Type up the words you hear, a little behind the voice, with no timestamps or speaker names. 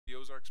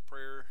Ozarks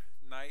prayer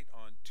night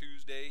on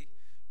Tuesday.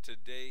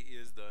 Today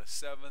is the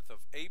 7th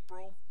of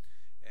April,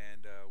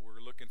 and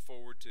we're looking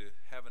forward to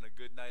having a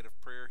good night of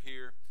prayer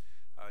here.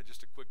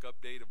 Just a quick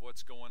update of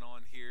what's going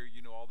on here.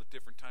 You know, all the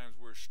different times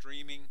we're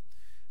streaming.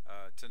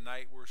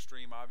 Tonight we're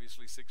stream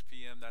obviously 6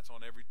 p.m. That's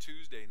on every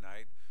Tuesday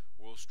night.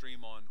 We'll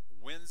stream on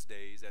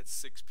Wednesdays at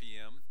 6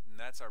 p.m. and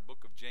that's our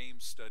Book of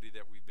James study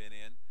that we've been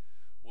in.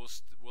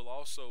 We'll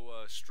also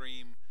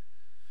stream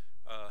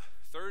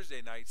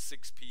Thursday night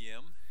 6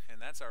 p.m.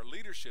 and that's our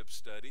leadership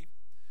study.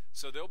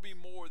 So there'll be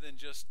more than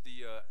just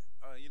the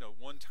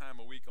one time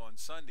a week on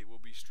Sunday. We'll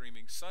be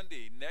streaming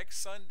Sunday,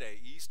 next Sunday,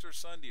 Easter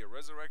Sunday, a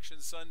Resurrection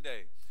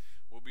Sunday.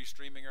 We'll be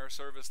streaming our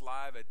service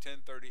live at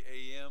 10:30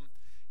 a.m.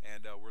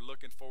 and we're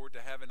looking forward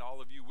to having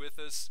all of you with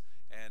us.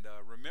 And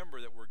remember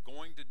that we're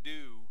going to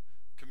do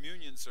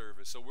communion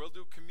service. So we'll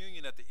do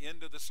communion at the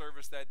end of the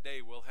service that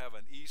day. We'll have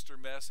an Easter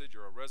message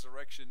or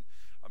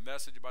a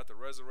message about the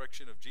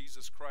resurrection of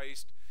Jesus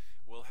Christ.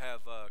 We'll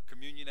have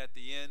communion at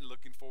the end.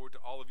 Looking forward to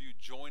all of you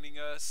joining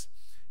us,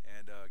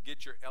 and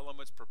get your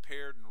elements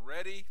prepared and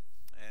ready,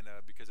 and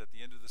because at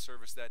the end of the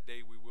service that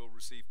day we will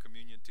receive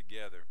communion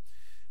together.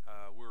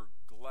 We're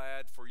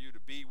glad for you to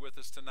be with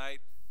us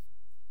tonight.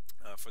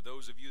 For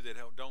those of you that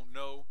don't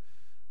know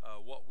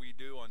what we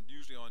do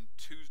usually on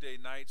Tuesday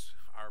nights,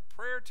 our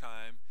prayer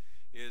time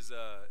is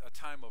a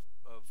time of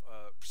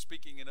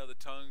speaking in other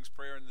tongues,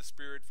 prayer in the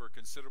Spirit for a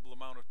considerable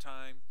amount of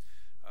time.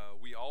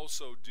 We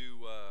also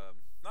do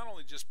not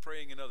only just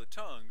praying in other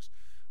tongues,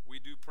 we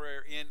do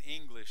prayer in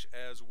English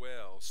as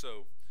well.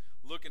 So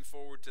looking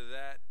forward to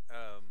that.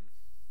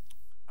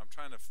 I'm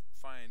trying to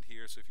find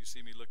here, so if you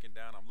see me looking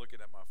down, I'm looking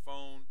at my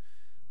phone,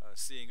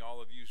 seeing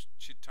all of you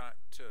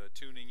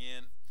tuning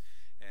in.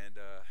 And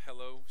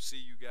hello,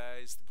 see you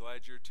guys.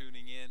 Glad you're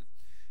tuning in,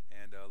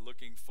 and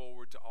looking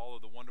forward to all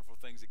of the wonderful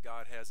things that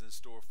God has in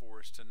store for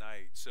us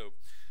tonight. So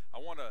I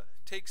want to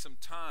take some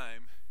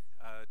time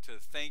to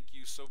thank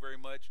you so very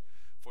much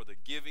for the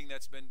giving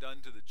that's been done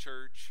to the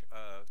church,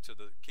 to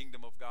the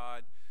kingdom of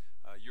God.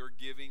 Your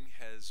giving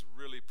has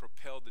really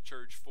propelled the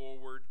church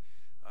forward.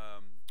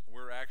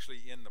 We're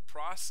actually in the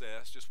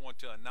process, just want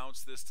to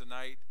announce this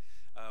tonight,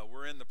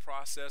 we're in the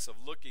process of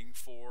looking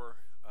for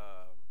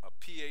a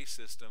PA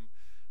system,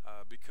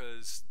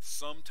 because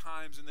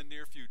sometimes in the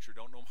near future,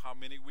 don't know how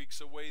many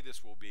weeks away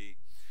this will be,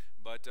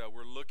 but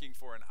we're looking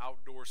for an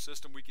outdoor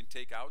system we can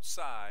take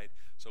outside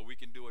so we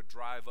can do a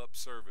drive-up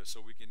service,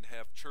 so we can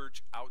have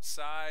church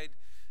outside.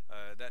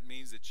 That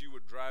means that you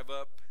would drive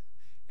up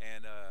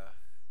and,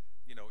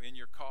 in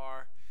your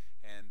car,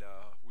 and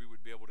we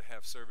would be able to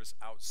have service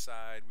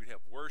outside. We'd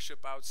have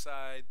worship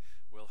outside.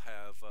 We'll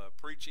have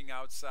preaching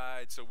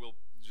outside, so we'll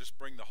just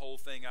bring the whole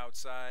thing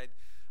outside.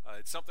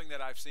 It's something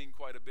that I've seen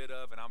quite a bit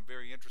of, and I'm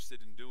very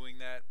interested in doing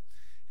that.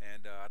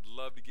 And I'd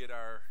love to get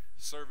our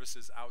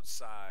services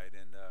outside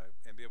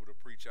and be able to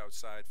preach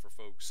outside for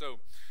folks. So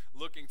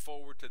looking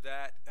forward to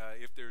that.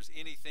 If there's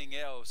anything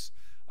else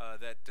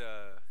that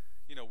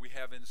we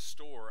have in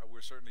store,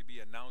 we'll certainly be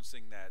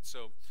announcing that.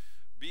 So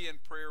be in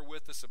prayer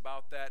with us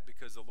about that,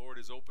 because the Lord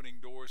is opening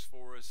doors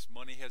for us.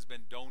 Money has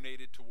been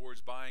donated towards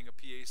buying a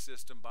PA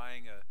system,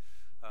 buying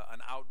an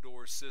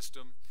outdoor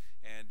system,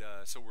 and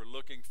so we're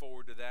looking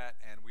forward to that.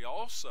 And we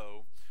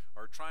also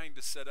are trying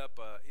to set up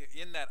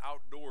in that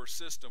outdoor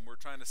system, we're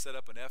trying to set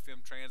up an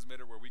FM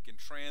transmitter where we can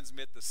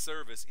transmit the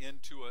service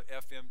into a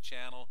FM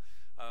channel,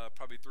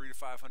 probably 300 to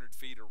 500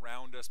 feet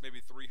around us, maybe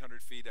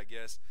 300 feet, I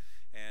guess.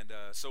 And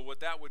so what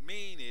that would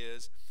mean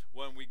is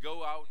when we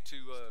go out to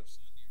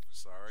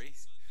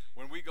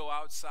when we go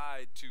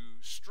outside to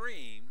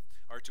stream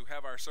or to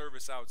have our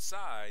service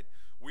outside,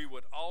 we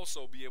would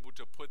also be able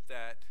to put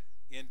that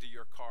into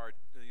your car,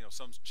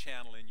 some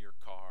channel in your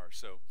car.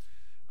 So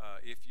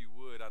if you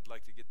would, I'd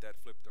like to get that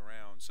flipped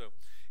around. So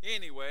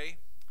anyway,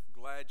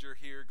 glad you're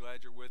here,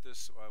 glad you're with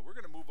us. We're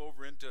going to move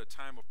over into a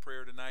time of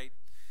prayer tonight,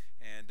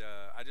 and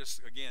I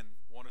just again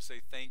want to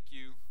say thank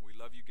you. We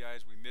love you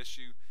guys, we miss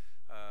you.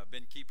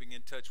 Been keeping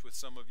in touch with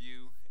some of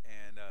you,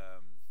 and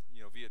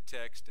via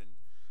text and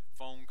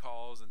phone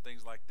calls and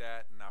things like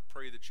that, and I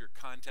pray that you're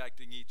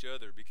contacting each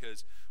other,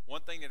 because one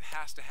thing that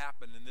has to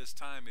happen in this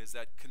time is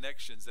that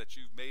connections that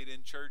you've made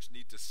in church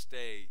need to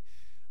stay.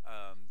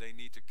 They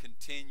need to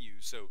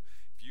continue. So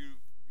if you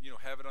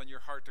have it on your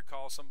heart to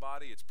call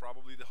somebody, it's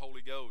probably the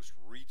Holy Ghost.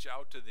 Reach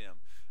out to them,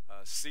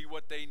 see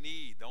what they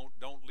need.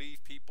 Don't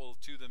leave people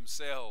to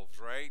themselves,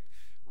 right?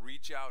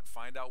 Reach out,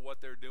 find out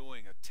what they're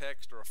doing. A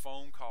text or a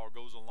phone call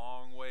goes a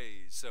long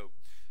ways. So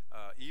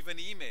even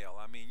email.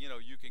 I mean,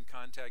 you can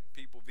contact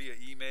people via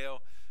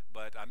email,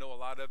 but I know a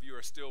lot of you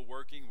are still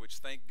working, which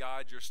thank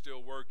God you're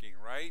still working,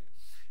 right?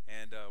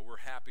 And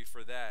we're happy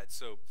for that.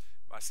 So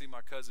I see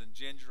my cousin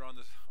Ginger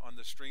on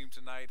the stream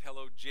tonight.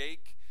 Hello,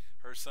 Jake.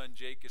 Her son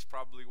Jake is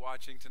probably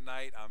watching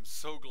tonight. I'm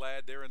so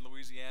glad they're in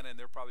Louisiana and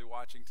they're probably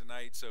watching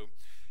tonight. So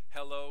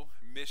hello,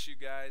 miss you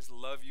guys,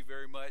 love you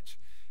very much,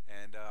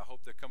 and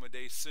hope there come a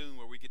day soon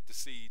where we get to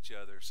see each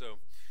other. So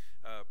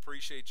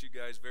appreciate you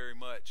guys very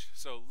much.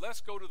 So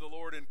let's go to the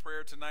Lord in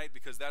prayer tonight,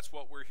 because that's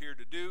what we're here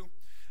to do.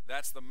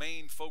 that's the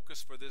main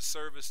focus for this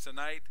service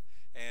tonight.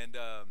 And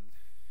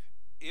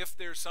if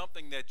there's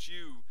something that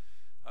you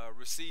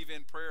receive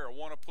in prayer or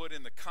want to put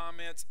in the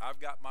comments,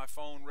 I've got my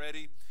phone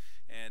ready.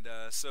 And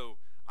so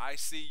I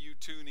see you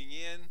tuning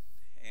in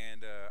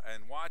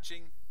and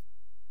watching.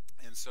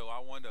 And so I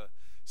want to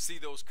see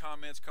those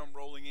comments come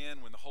rolling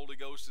in when the Holy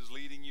Ghost is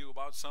leading you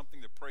about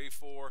something to pray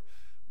for.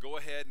 Go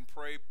ahead and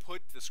pray.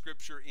 Put the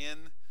scripture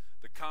in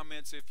the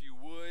comments if you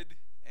would,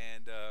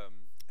 and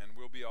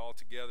we'll be all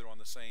together on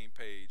the same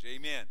page.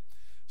 Amen.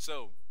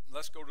 So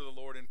let's go to the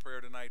Lord in prayer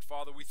tonight.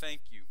 Father, we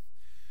thank you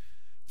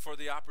for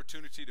the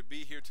opportunity to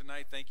be here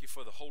tonight. Thank you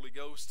for the Holy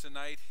Ghost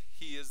tonight.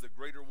 He is the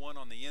greater one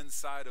on the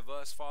inside of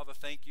us. Father,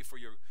 thank you for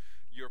your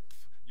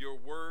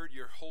word,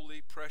 your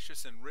holy,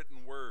 precious, and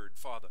written word,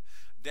 Father,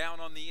 down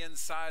on the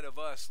inside of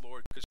us,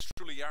 Lord, because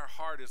truly our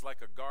heart is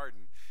like a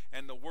garden,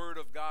 and the word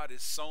of God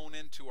is sown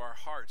into our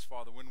hearts,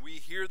 Father. When we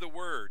hear the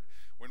word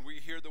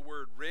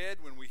read,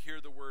 when we hear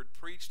the word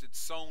preached, it's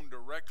sown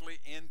directly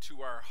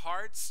into our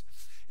hearts,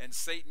 and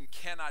Satan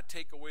cannot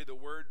take away the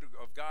word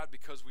of God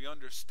because we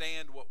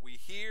understand what we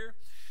hear.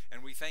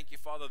 And we thank you,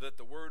 Father, that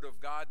the word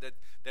of God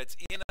that's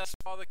in us,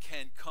 Father,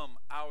 can come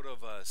out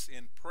of us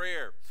in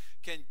prayer,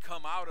 can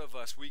come out of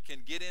us. We can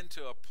get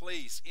into a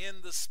place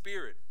in the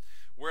Spirit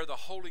where the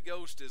Holy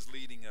Ghost is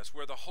leading us,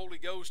 where the Holy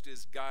Ghost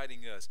is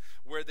guiding us,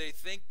 where the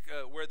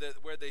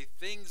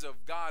things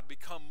of God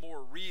become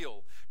more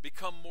real,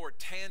 become more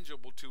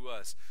tangible to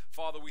us.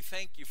 Father, we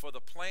thank you for the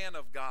plan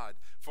of God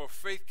for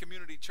Faith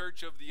Community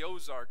Church of the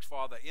Ozarks,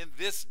 Father, in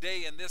this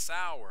day and this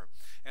hour.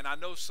 And I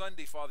know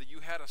Sunday, Father, you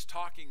had us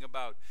talking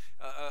about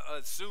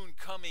a soon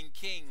coming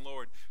King,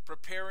 Lord,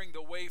 preparing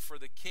the way for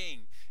the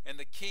King. And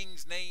the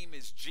King's name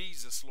is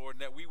Jesus, Lord,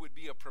 and that we would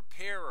be a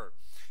preparer,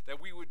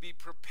 that we would be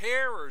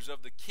preparers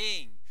of the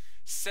King,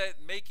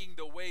 making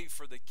the way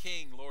for the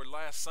King. Lord,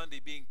 last Sunday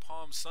being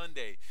Palm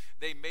Sunday,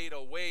 they made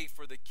a way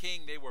for the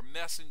King. They were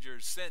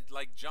messengers sent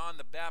like John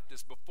the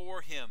Baptist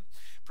before him,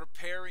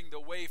 preparing the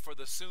way for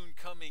the soon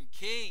coming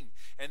King.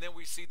 And then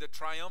we see the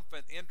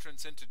triumphant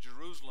entrance into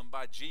Jerusalem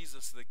by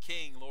Jesus the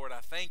King. Lord, I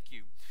thank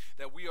you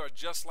that we are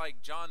just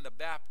like John the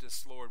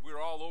Baptist, Lord.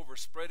 We're all over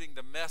spreading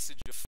the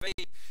message of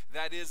faith.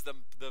 That is the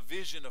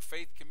vision of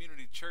Faith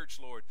Community Church,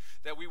 Lord,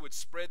 that we would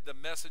spread the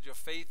message of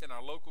faith in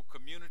our local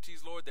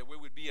communities, Lord, that we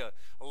would be a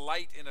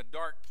light in a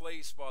dark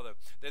place, Father,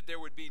 that there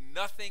would be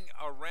nothing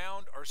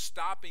around or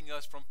stopping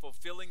us from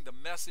fulfilling the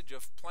message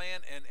of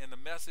plan and the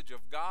message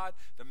of God,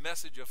 the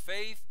message of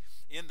faith.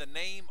 In the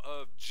name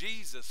of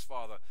Jesus,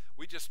 Father,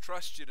 we just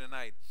trust you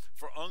tonight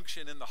for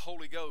unction in the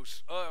Holy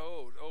Ghost.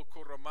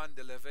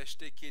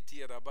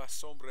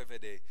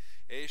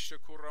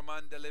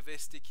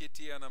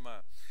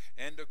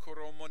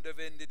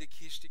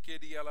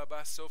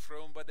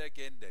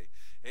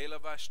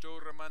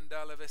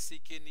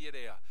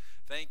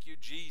 Thank you,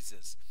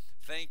 Jesus.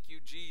 Thank you,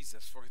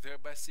 Jesus, for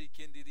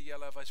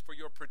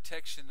your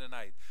protection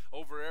tonight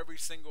over every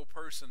single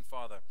person,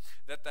 Father,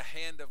 that the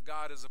hand of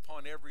God is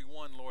upon every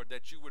one, Lord,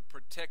 that you would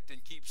protect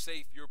and keep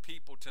safe your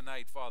people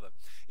tonight, Father,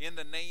 in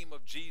the name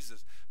of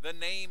Jesus. The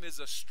name is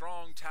a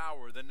strong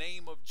tower, the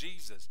name of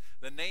Jesus.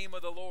 The name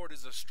of the Lord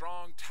is a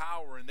strong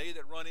tower, and they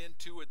that run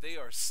into it, they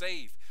are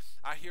safe.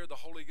 I hear the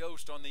Holy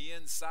Ghost on the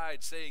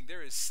inside saying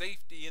there is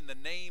safety in the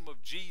name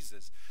of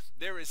Jesus.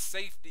 There is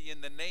safety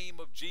in the name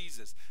of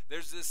Jesus.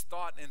 There's this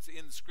thought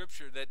in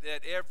Scripture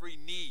that every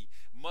knee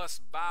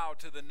must bow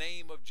to the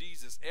name of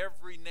Jesus.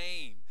 Every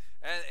name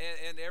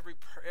and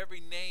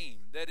every name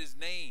that is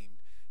named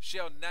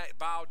shall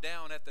bow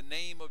down at the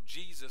name of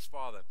Jesus,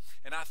 Father.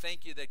 And I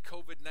thank you that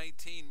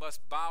COVID-19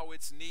 must bow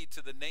its knee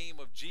to the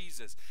name of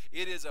Jesus.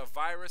 It is a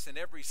virus, and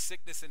every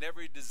sickness and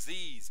every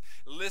disease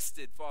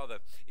listed, Father,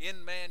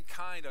 in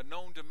mankind or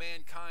known to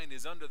mankind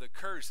is under the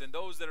curse, and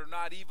those that are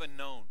not even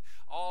known.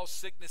 All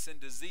sickness and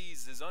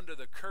disease is under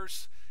the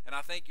curse. And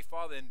I thank you,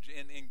 Father,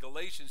 in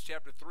Galatians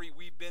chapter 3,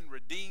 we've been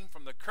redeemed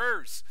from the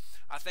curse.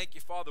 I thank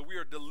you, Father, we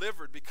are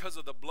delivered because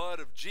of the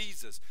blood of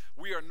Jesus.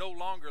 We are no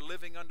longer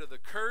living under the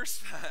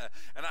curse.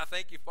 And I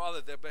thank you,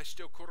 Father, that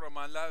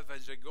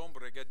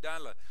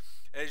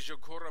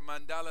Ejokora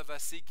mandala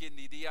vasiki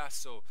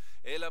nidiaso,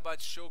 elabat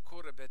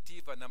shokora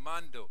betiva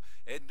namando,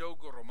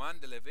 endogoro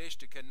mandele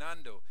veste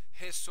canando,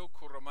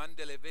 hesokora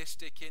mandele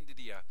veste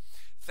kendidia.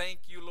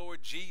 Thank you,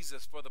 Lord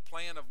Jesus, for the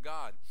plan of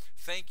God.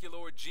 Thank you,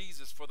 Lord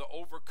Jesus, for the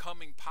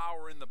overcoming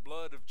power in the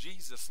blood of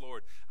Jesus,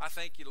 Lord. I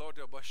thank you, Lord,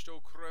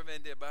 bashokora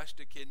mende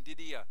bashte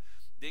kendidia,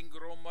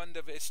 dingro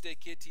manda veste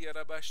ketia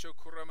rabasho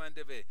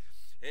kuramandeve,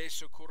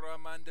 esokora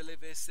mandele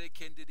veste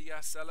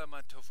kendidia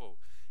salamantofo.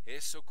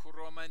 Eso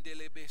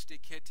kuromandele beste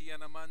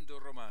ketiana mando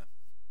roma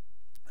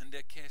and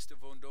the cast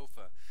of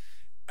ondofa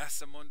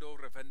asamondo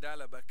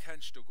revandala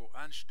bakanstoko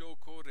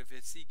anstoko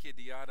revesike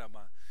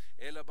diadama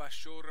ela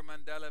bashora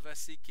mandala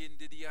vasikin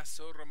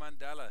diasora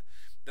mandala.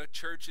 The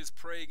church is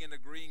praying and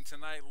agreeing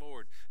tonight,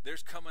 Lord.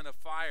 There's coming a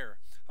fire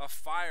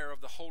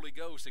of the Holy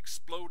Ghost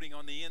exploding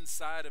on the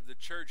inside of the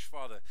church,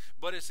 Father.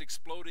 But it's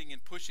exploding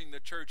and pushing the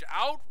church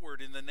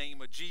outward in the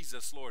name of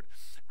Jesus, Lord.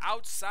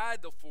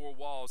 Outside the four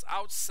walls,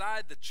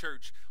 outside the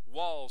church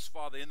walls,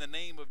 Father, in the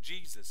name of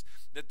Jesus.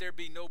 That there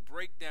be no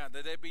breakdown,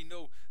 that there be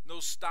no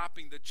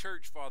stopping the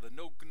church, Father.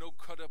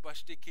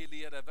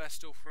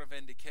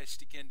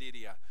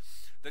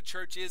 The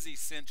church is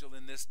essential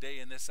in this day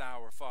and this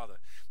hour, Father.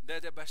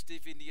 That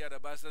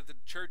the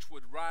church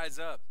would rise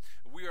up.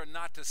 We are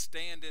not to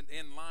stand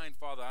in line,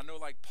 Father. I know,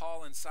 like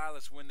Paul and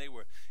Silas, when they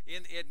were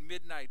at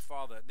midnight,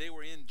 Father, they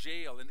were in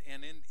jail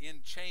and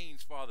in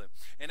chains, Father.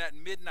 And at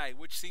midnight,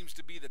 which seems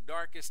to be the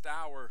darkest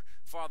hour,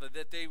 Father,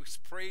 that they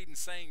prayed and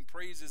sang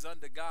praises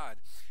unto God.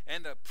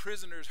 And the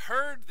prisoners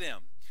heard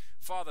them,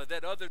 Father,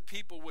 that other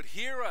people would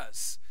hear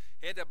us.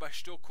 That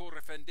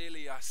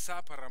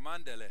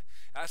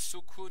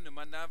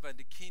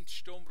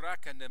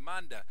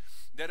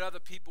other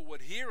people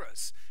would hear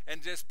us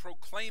and just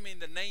proclaiming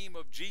the name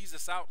of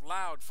Jesus out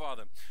loud,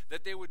 Father.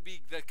 That there would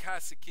be that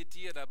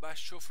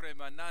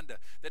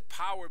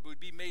power would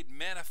be made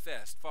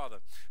manifest,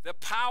 Father. The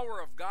power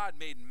of God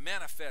made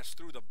manifest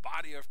through the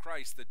body of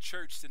Christ, the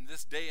church, in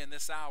this day and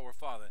this hour,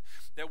 Father.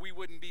 That we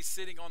wouldn't be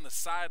sitting on the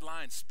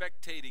sidelines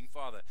spectating,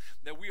 Father.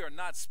 That we are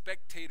not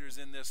spectators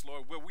in this,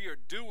 Lord, where we are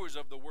doers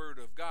of the word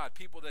of God.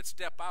 People that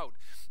step out,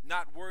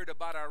 not worried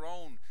about our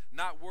own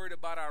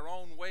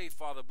way,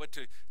 Father, but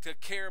to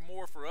care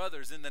more for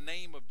others in the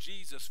name of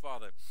Jesus,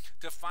 Father.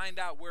 To find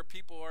out where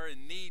people are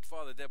in need,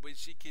 Father, that we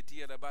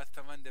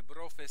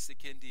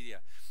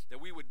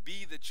would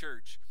be the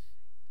church.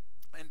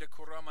 And the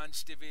Koraman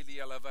Stivili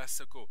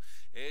Alavasako,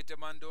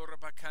 Edamandora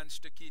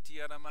Bakanstokiti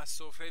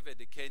Anamaso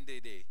Revede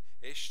Kendede,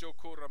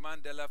 Estoko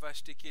Ramanda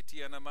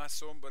Lavastikiti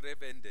Anamasom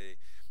Brevende,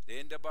 the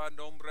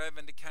Endabandom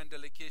Breven the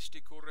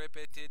Candelikistiko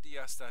repete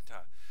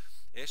diastata,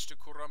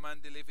 Estoko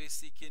Ramanda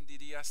Levesti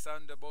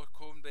Kendidiastanda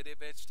Bokom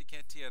Bedevesti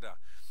Kentira,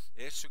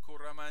 Estoko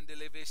Ramanda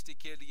Levesti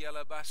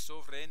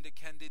Kedialabaso Vrende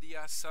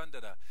Candidia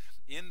Sandada,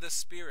 in the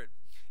Spirit.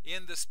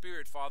 In the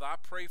Spirit, Father, I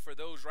pray for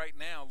those right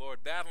now,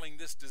 Lord, battling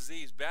this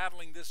disease,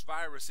 battling this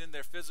virus in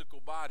their physical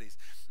bodies.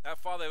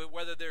 Father,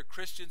 whether they're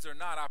Christians or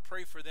not, I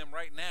pray for them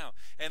right now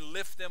and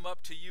lift them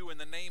up to you in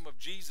the name of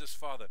Jesus,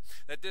 Father,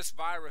 that this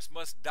virus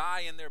must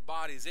die in their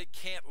bodies. It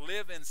can't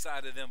live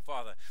inside of them,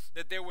 Father,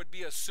 that there would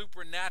be a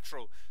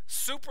supernatural,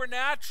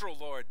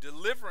 Lord,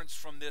 deliverance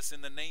from this in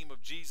the name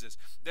of Jesus,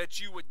 that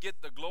you would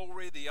get the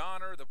glory, the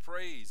honor, the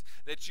praise,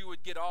 that you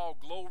would get all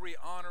glory,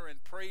 honor,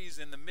 and praise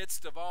in the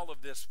midst of all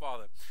of this,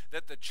 Father.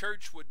 That the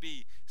church would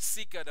be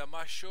Sikada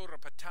Mashora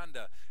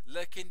Patanda,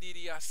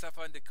 Lekindiria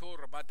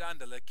Safandekora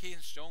Badanda,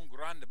 Lekinstone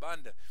Grande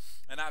Banda.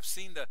 And I've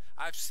seen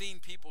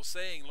people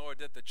saying, Lord,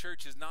 that the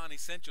church is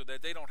non-essential,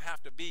 that they don't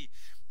have to be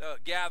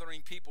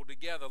gathering people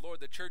together. Lord,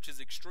 the church is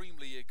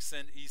extremely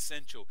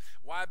essential.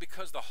 Why?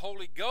 Because the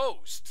Holy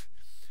Ghost,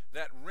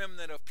 that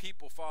remnant of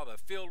people, Father,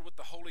 filled with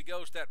the Holy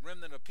Ghost, that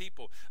remnant of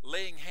people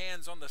laying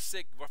hands on the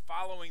sick,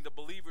 following the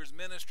believer's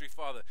ministry,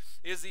 Father,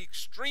 is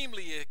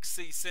extremely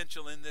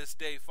essential in this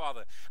day,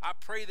 Father. I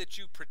pray that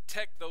you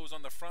protect those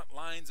on the front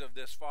lines of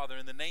this, Father,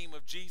 in the name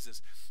of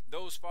Jesus.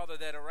 Those, Father,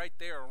 that are right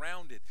there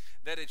around it,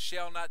 that it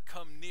shall not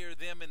come near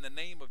them in the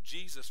name of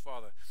Jesus,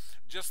 Father.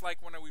 Just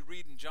like when we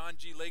read in John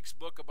G. Lake's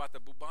book about the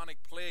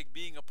bubonic plague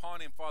being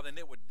upon him, Father, and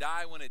it would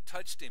die when it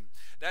touched him.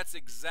 That's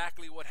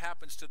exactly what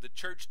happens to the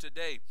church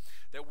today.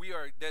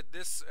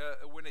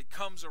 When it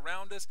comes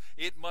around us,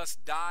 it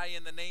must die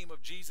in the name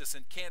of Jesus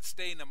and can't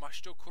stay in the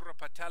mashtokura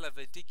patala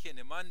vetike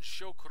ne man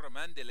shokura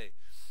mandele.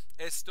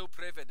 Esto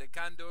preve de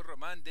kando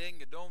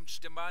ramandeng dom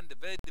stiman de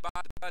vid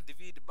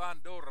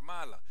bando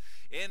ramala.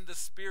 In the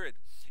Spirit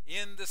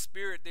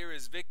there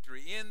is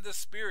victory. In the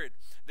Spirit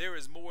there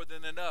is more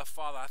than enough,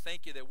 Father. I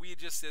thank you that we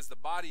just, as the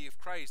body of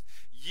Christ,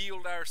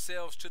 yield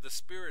ourselves to the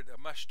Spirit of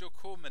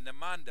mashtokum and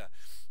namanda.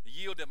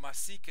 Yield a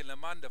masika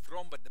lamanda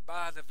fromba de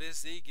bada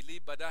vesigi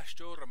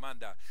badashto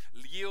ramanda.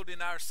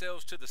 Yielding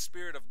ourselves to the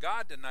Spirit of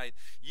God tonight.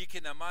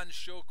 Yikin aman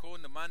shoko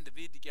namanda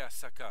vidiga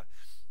saka.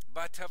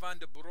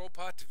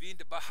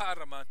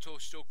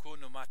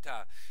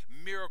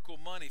 Miracle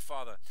money,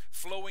 Father,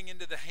 flowing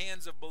into the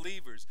hands of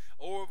believers.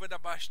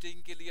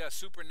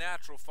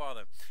 Supernatural,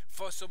 Father,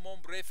 for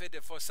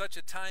such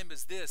a time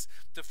as this,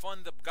 to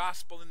fund the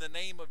gospel in the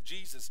name of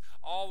Jesus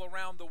all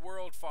around the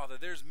world, Father.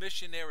 There's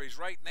missionaries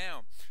right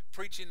now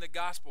preaching the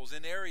gospels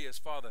in areas,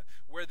 Father,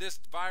 where this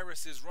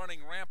virus is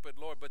running rampant,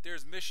 Lord, but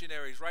there's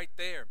missionaries right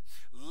there.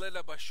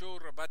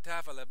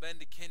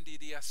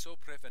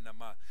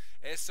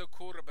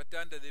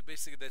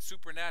 Basically, that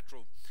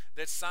supernatural,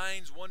 that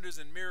signs, wonders,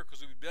 and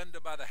miracles will be done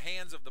by the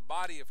hands of the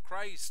body of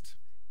Christ.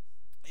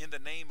 In the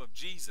name of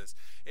Jesus.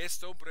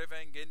 Esto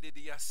brevengendi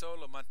dia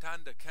solo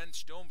mantanda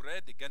canstom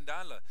red de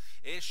gandala.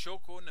 E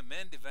shoko na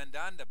mende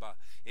vandanda ba.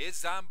 E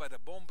zamba da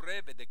bom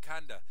breve de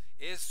kanda.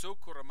 E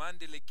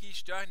socoramande le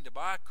kishtan de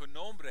ba con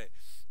nombre.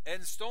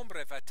 En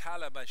stombre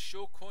fatala ba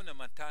shoko na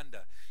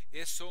mantanda.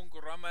 E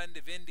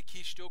songoramande vende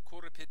kishto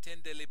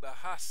correpetende le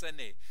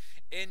bahasane.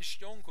 En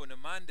stonko na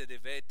mande de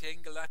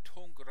vetengla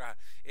tongra.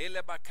 E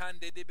la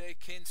bacande de be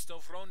kensto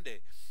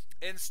fronde.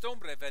 En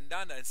stombre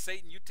vendana. And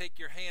Satan, you take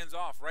your hands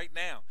off right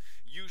now.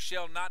 You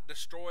shall not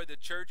destroy the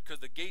church, because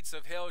the gates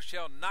of hell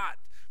shall not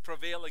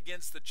prevail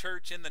against the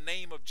church in the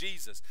name of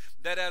Jesus.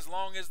 That as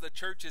long as the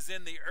church is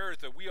in the earth,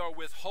 that we are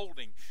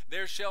withholding,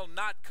 there shall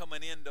not come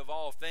an end of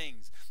all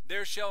things.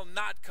 There shall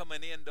not come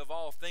an end of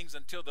all things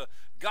until the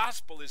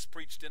gospel is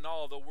preached in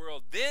all the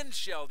world. Then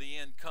shall the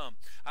end come.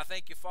 I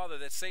thank you, Father,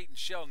 that Satan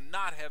shall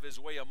not have his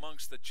way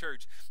amongst the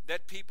church,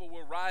 that people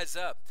will rise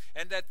up,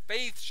 and that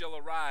faith shall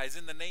arise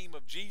in the name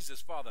of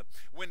Jesus, Father.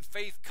 When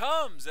faith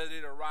comes, that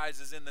it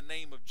arises in the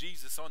name of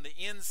Jesus on the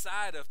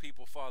inside of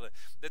people, Father,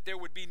 that there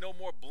would be no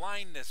more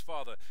blindness,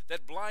 Father,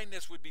 that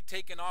blindness would be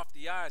taken off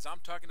the eyes. I'm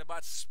talking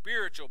about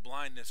spiritual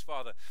blindness,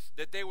 Father,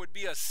 that there would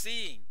be a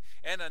seeing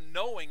and a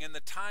knowing in the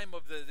time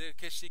of the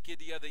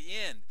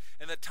end,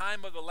 in the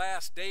time of the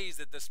last days,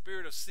 that the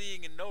spirit of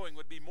seeing and knowing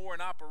would be more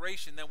in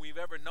operation than we've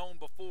ever known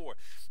before.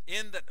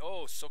 In the,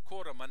 oh,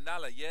 Socorro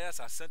Mandala,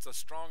 yes, I sense a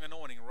strong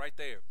anointing right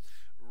there.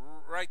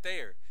 Right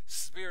there.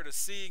 Spirit of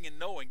seeing and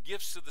knowing,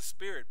 gifts of the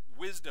Spirit,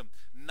 wisdom,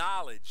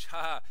 knowledge.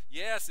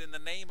 Yes, in the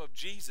name of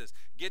Jesus.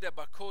 Gifts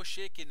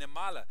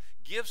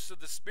of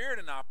the Spirit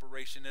in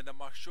operation in the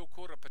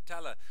Mashokora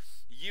Patala.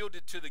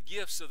 Yielded to the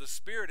gifts of the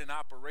Spirit in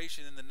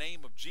operation in the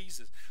name of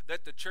Jesus.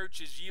 That the church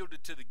is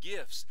yielded to the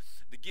gifts.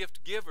 The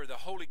gift giver, the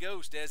Holy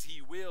Ghost, as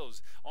He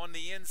wills. On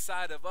the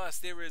inside of us,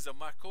 there is a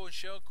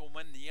Makoshoko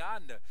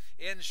Manianda.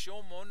 En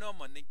Shomono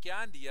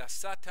Manikandia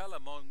Satala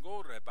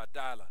Mongore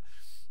Badala.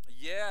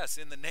 Yes,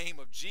 in the name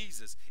of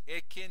Jesus.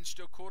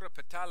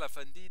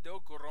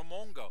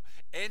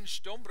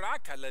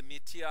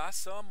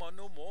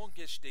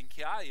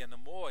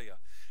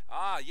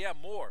 Ah, yeah,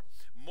 more.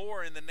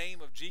 More in the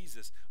name of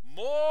Jesus.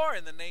 More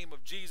in the name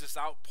of Jesus,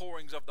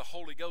 outpourings of the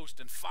Holy Ghost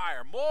and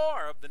fire.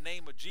 More of the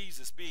name of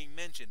Jesus being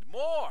mentioned.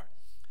 More.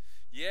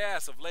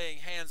 Yes, of laying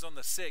hands on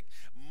the sick.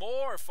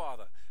 More,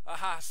 Father. I'm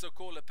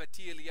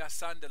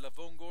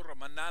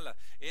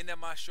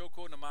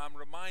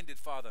reminded,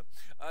 Father,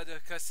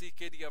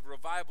 of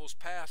revivals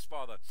past,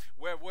 Father,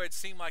 where it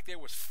seemed like there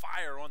was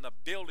fire on the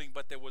building,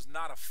 but there was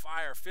not a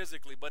fire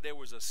physically, but there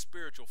was a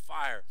spiritual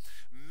fire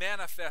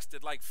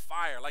manifested like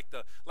fire, like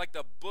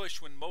the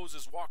bush when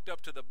Moses walked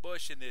up to the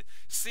bush and it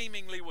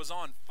seemingly was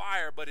on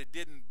fire, but it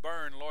didn't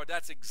burn. Lord,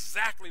 that's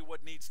exactly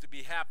what needs to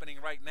be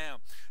happening right now.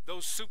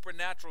 Those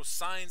supernatural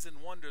signs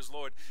and wonders,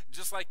 Lord,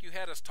 just like you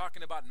had us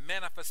talking about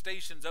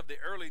manifestations of the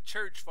early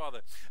church,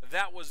 Father,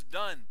 that was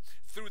done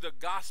through the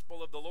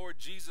gospel of the Lord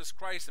Jesus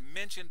Christ,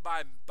 mentioned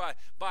by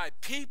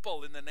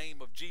people in the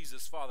name of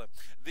Jesus, Father.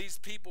 These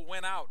people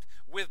went out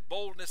with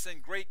boldness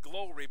and great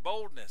glory.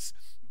 Boldness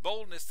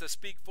to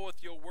speak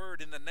forth your word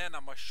in the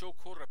nana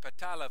mashokura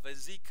patala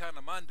vezika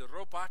namanda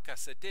ropaka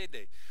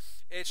setede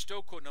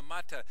estoko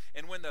namata.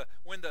 And when the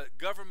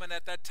government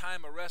at that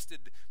time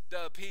arrested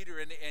Peter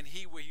and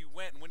he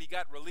went, and when he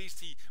got released,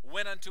 he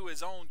went unto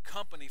his own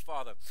company,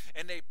 Father,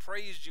 and they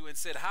praised you and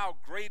said, how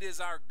great is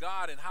our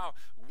God and how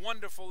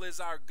wonderful is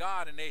our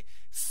God. And they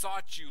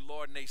sought you,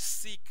 Lord, and they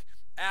seek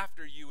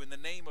after you in the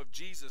name of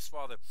Jesus,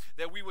 Father,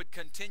 that we would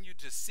continue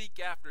to seek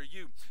after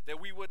you, that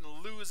we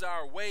wouldn't lose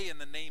our way in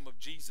the name of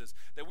Jesus,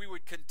 that we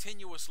would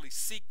continuously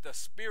seek the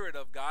Spirit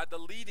of God, the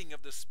leading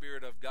of the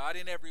Spirit of God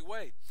in every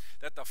way,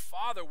 that the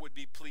Father would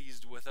be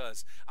pleased with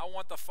us. I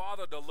want the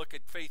Father to look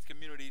at Faith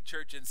Community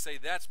Church and say,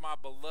 that's my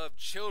beloved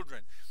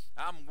children.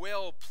 I'm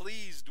well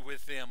pleased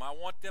with them. I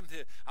want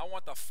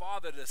the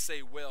Father to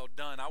say, well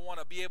done. I want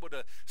to be able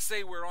to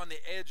say we're on the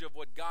edge of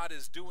what God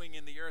is doing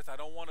in the earth. I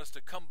don't want us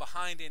to come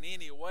behind in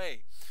any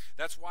way.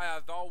 That's why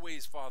I've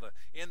always, Father,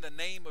 in the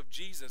name of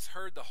Jesus,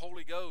 heard the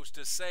Holy Ghost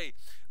to say,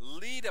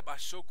 leading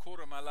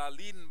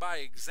by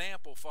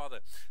example, Father,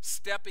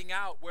 stepping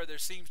out where there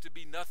seems to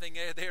be nothing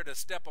there to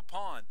step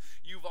upon.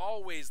 You've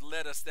always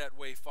led us that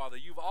way, Father.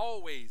 You've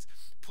always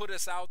put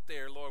us out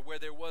there, Lord, where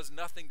there was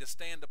nothing to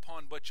stand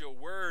upon but your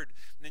word,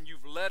 and then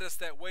you've led us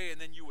that way, and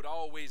then you would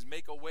always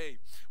make a way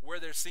where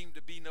there seemed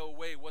to be no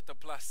way. What the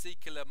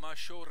plasikila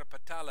mashora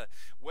patala,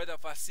 whether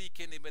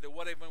fasikini,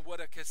 what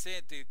a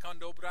casente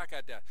kondo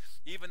brakada.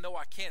 Even though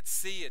I can't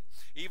see it,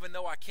 even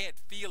though I can't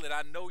feel it,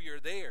 I know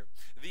you're there.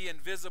 The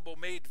invisible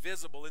made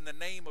visible in the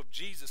name of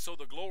Jesus, so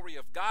the glory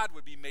of God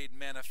would be made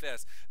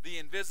manifest. The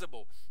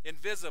invisible.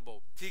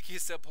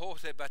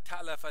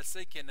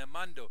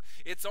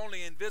 It's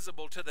only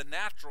invisible to the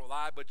natural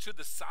eye, but to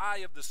the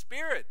eye of the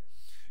Spirit,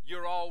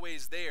 you're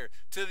always there.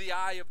 To the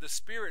eye of the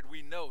Spirit,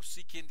 we know.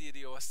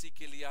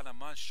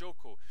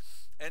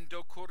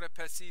 Endo kora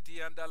pasiti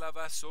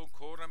andalava son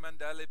kora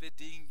mandale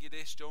vedingi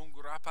de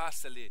stongura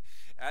pasale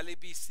ali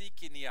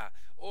bisikinia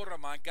ora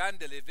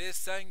mangandele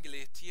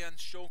vesangle tian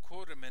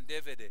shokora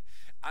mendevede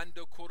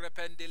ando kora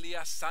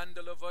pendelia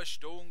sandalava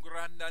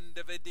stongra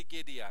nanda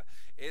vedigidia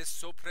es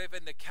so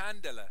prevene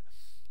candela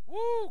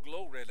Woo,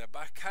 glory, la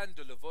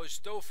bacando le voi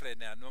sto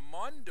frena, no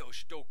mondo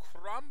sto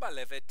cramba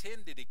le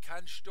vetende di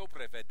can sto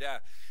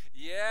preveda.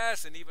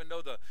 Yes, and even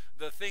though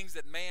the things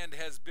that man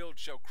has built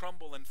shall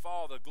crumble and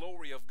fall, the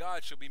glory of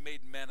God shall be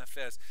made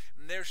manifest.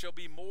 And there shall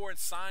be more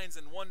signs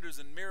and wonders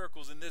and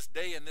miracles in this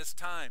day and this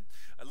time.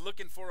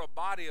 Looking for a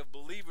body of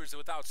believers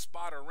without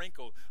spot or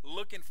wrinkle.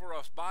 Looking for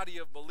a body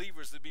of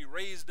believers to be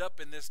raised up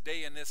in this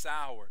day and this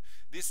hour.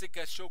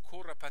 Disika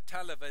shokora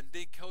patala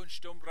vandikon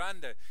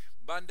stombranda.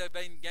 Banda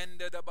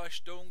vengenda da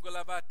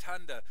bastongola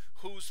vatanda.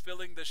 Who's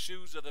filling the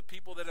shoes of the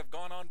people that have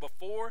gone on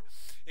before?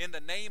 In the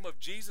name of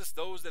Jesus,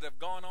 those that have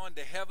gone on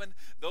to heaven,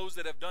 those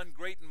that have done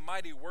great and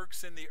mighty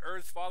works in the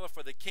earth, Father,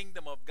 for the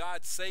kingdom of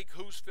God's sake,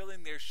 who's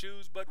filling their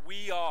shoes? But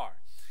we are.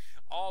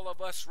 All of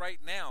us right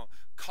now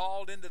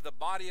called into the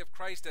body of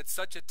Christ at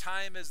such a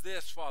time as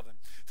this, Father,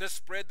 to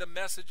spread the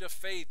message of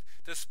faith,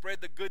 to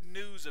spread the good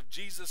news of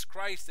Jesus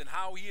Christ and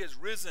how he is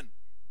risen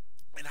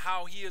and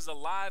how he is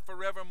alive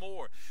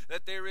forevermore,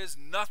 that there is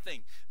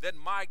nothing that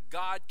my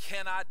God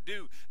cannot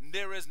do.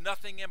 There is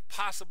nothing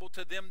impossible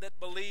to them that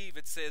believe,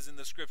 it says in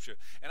the scripture.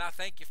 And I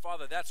thank you,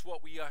 Father, that's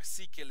what we are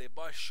seeking.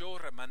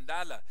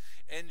 Mandala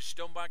en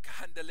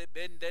stombakandale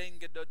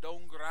bendenge do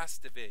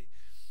dongrasteve.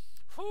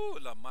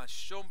 La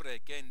mashombre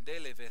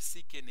gendele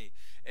vesikini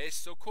e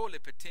sokole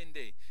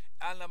petende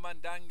alla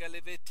mandanga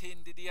le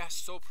vetende dia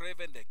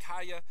soprevende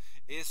kaya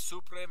e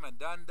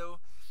supremandando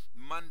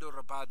mando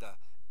rabada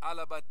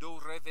alabado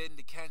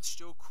revende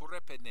cansto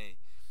kurepene.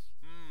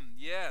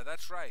 Yeah,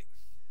 that's right.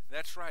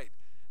 That's right.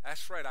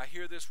 That's right. I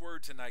hear this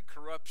word tonight,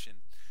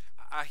 corruption.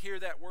 I hear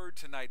that word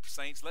tonight,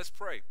 saints. Let's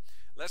pray.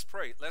 Let's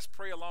pray. Let's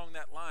pray along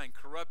that line,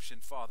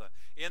 corruption, Father.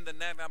 In the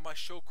name of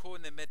Mashoko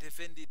ne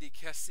metefendi di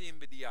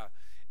kasimbidia.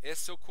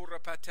 Eso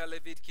kurapatale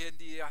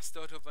vitkendi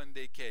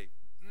astotovandeke.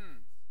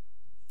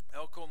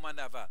 Elko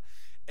manava.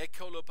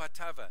 Ekolo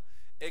patava.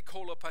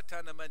 Ekolo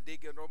patana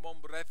mandiga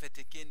romom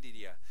brefete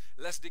kindidia.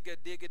 Let's dig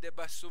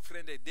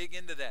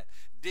into that.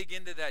 Dig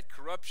into that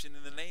corruption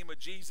in the name of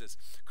Jesus.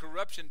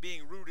 Corruption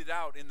being rooted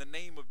out in the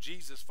name of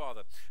Jesus,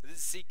 Father.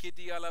 That's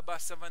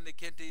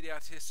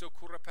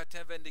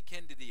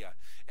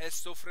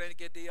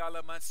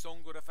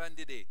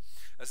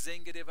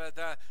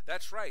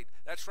right.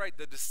 That's right.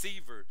 The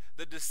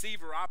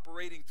deceiver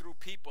operating through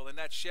people, and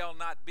that shall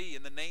not be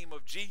in the name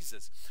of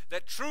Jesus.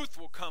 That truth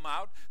will come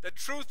out. That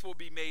truth will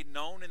be made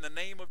known in the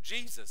name of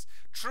Jesus.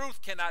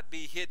 Truth cannot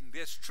be hidden.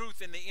 There's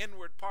truth in the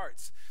inward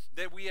parts.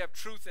 That we have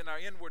truth in our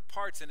inward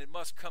parts, and it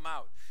must come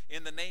out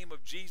in the name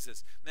of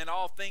Jesus. And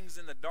all things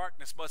in the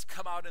darkness must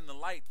come out in the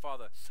light,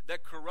 Father.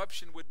 That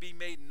corruption would be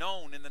made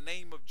known in the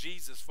name of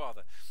Jesus,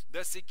 Father.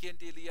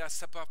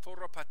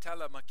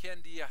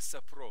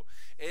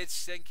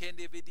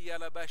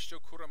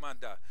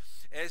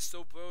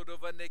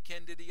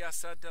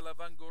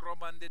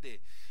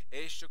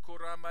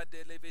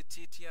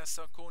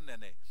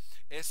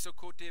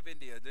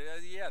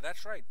 Yeah,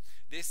 that's right.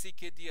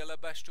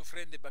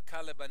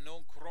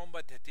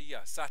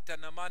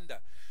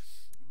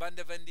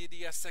 Banda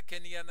vendidia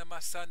sakenia na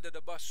masanda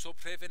da baso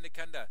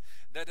prevenikanda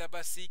da da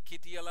basi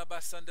kitia la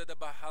basanda da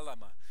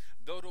bahalama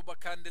dodo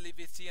bakandeli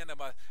vitiana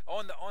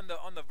on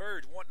the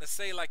verge wanting to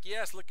say like,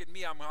 yes, look at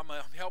me, I'm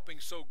helping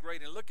so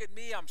great, and look at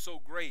me, I'm so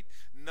great.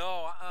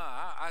 No,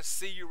 I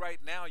see you right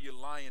now, you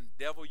lying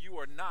devil. You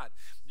are not.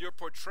 You're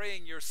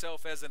portraying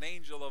yourself as an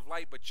angel of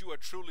light, but you are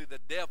truly the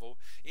devil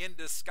in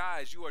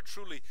disguise. You are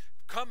truly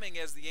coming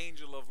as the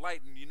angel of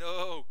light, and you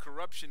know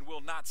corruption will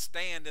not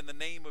stand in the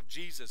name of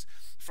Jesus.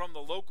 From the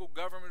local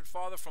government,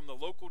 Father, from the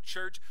local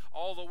church,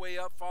 all the way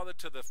up, Father,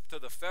 to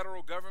the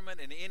federal government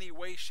in any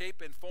way, shape,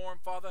 and form,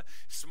 Father.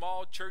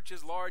 Small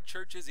churches, large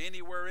churches,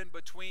 anywhere in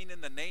between,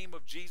 in the name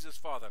of Jesus,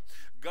 Father.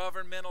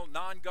 Governmental,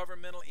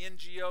 non-governmental,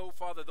 NGO,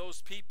 Father,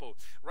 those people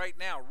right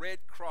now,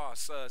 Red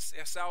Cross,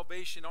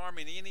 Salvation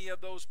Army, in any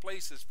of those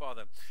places,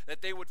 Father,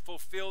 that they would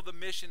fulfill the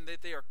mission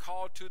that they are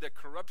called to, that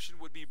corruption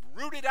would be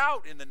rooted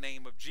out in the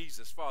name of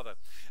Jesus, Father.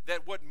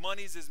 That what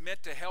monies is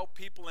meant to help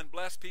people and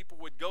bless people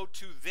would go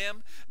to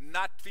them,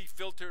 not be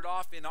filtered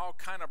off in all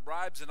kind of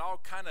bribes and all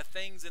kind of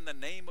things in the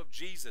name of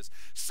Jesus.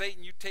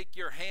 Satan, you take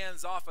your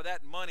hands off of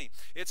that money.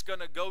 It's going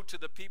to go to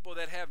the people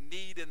that have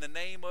need in the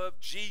name of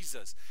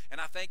Jesus. And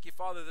I thank you,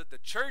 Father, that the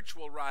church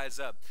will rise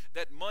up,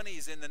 that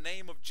monies in the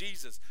name of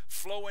Jesus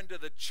flow into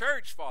the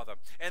church, Father,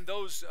 and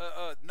those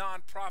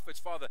non-profits,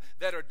 Father,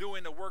 that are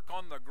doing the work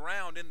on the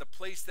ground in the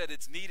place that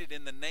it's needed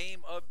in the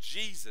name of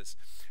Jesus.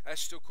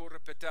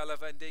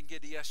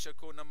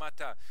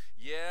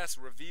 Yes,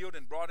 revealed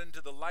and brought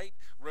into the light,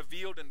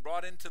 revealed and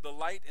brought into the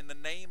light in the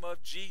name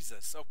of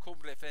Jesus.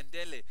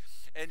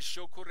 And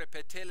shokure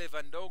petele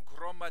vando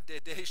groma de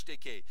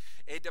deshteke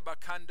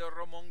edabakando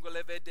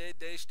romongoleve de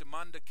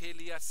deshtemanda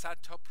kelia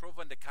sato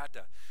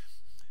provandekata.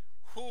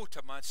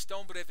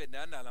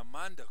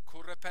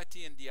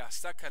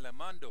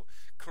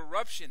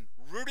 Corruption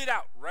rooted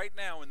out right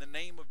now in the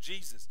name of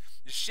Jesus.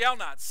 It shall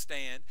not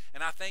stand.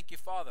 And I thank you,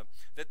 Father,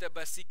 that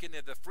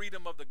the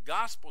freedom of the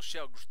gospel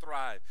shall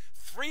thrive.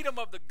 Freedom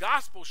of the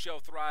gospel shall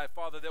thrive,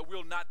 Father, that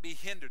will not be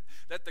hindered.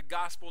 That the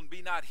gospel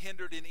be not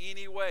hindered in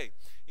any way.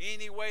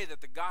 Any way,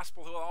 that the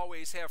gospel will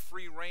always have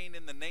free reign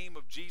in the name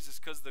of Jesus,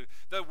 because the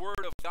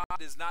word of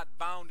God is not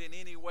bound in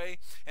any way.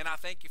 And I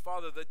thank you,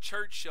 Father, the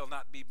church shall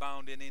not be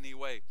bound in any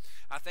way.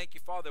 I thank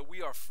you, Father,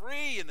 we are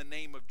free in the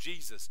name of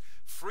Jesus.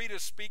 Free to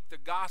speak the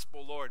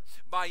gospel, Lord,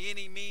 by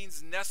any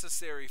means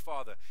necessary,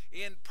 Father.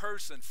 In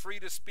person, free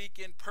to speak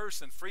in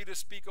person, free to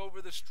speak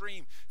over the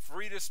stream,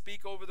 free to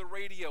speak over the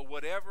radio,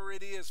 whatever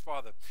it is,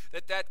 Father,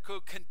 that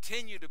could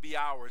continue to be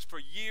ours for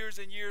years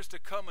and years to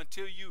come,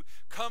 until you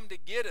come to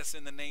get us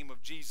in the name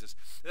of Jesus.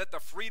 That the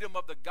freedom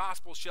of the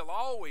gospel shall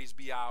always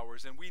be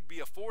ours, and we'd be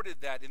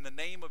afforded that in the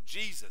name of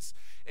Jesus.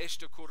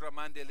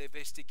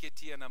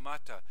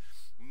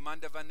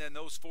 And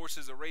those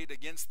forces arrayed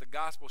against the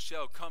gospel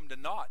shall come to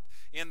naught.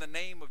 In the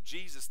name of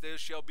Jesus, there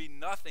shall be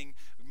nothing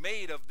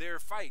made of their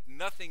fight,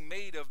 nothing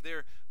made of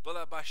their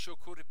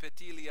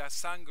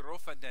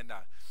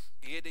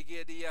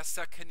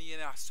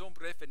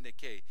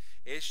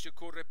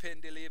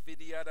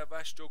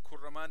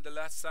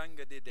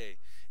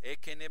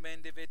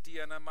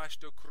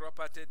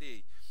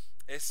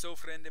e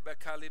soffrende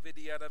bacali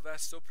vediara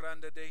vasto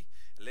prandade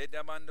le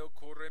damando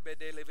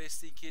correbede le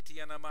vesti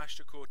kitiana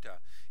mashtakota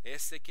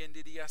esse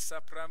kendidia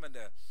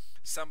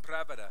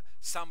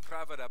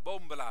sampravada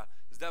bombala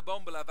the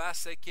bombala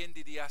vase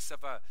kendidia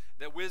sava.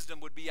 That wisdom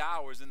would be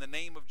ours in the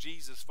name of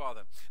Jesus,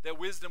 Father. That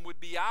wisdom would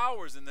be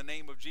ours in the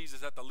name of Jesus.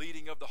 That the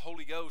leading of the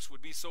Holy Ghost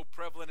would be so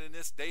prevalent in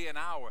this day and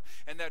hour,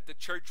 and that the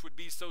church would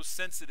be so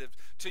sensitive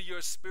to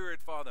your Spirit,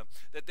 Father.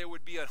 That there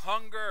would be a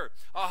hunger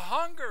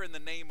in the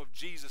name of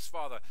Jesus,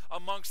 Father,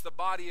 amongst the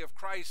body of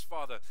Christ,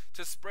 Father,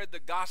 to spread the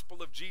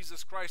gospel of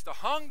Jesus Christ. A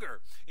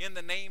hunger in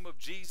the name of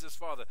Jesus,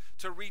 Father,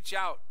 to reach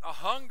out. A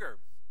hunger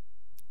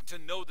to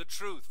know the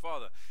truth,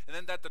 Father. And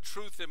then that the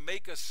truth that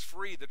make us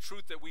free, the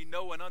truth that we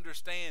know and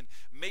understand,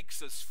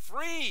 makes us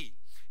free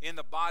in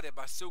the body.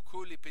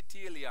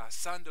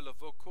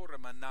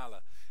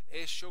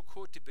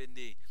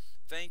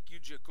 Thank you,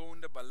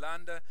 Jaconda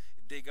Balanda,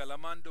 de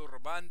Galamando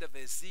Rabanda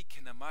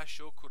Vezikina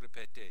Masho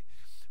Kuripete.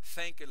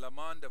 Thank you,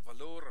 Lamanda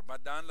Valor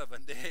Madan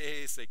Lavande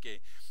Seke.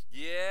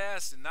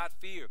 Yes, not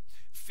fear.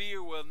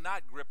 Fear will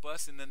not grip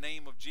us in the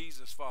name of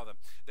Jesus, Father.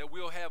 That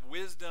we'll have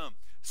wisdom,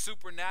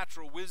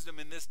 supernatural wisdom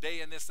in this day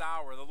and this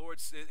hour. The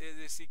Lord says,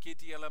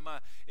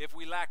 if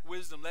we lack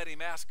wisdom, let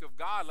him ask of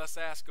God. Let's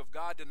ask of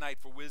God tonight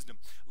for wisdom.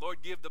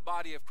 Lord, give the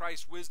body of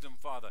Christ wisdom,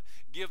 Father.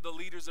 Give the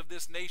leaders of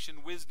this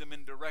nation wisdom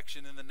and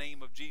direction in the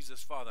name of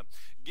Jesus, Father.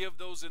 Give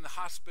those in the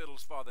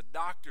hospitals, Father,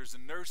 doctors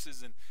and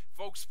nurses and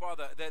folks,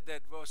 Father, the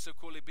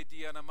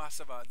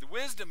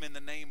wisdom in the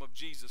name of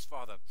Jesus,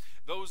 Father.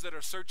 Those that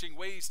are searching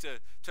ways to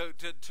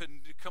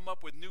come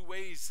up with new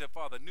ways,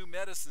 Father, new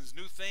medicines,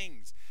 new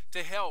things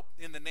to help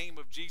in the name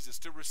of Jesus,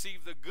 to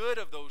receive the good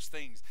of those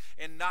things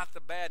and not the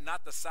bad,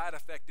 not the side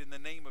effect in the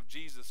name of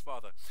Jesus,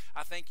 Father.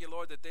 I thank you,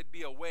 Lord, that there'd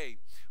be a way.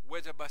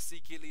 Will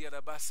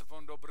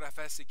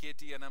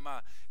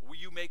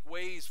you make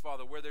ways,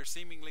 Father, where there's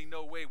seemingly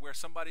no way, where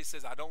somebody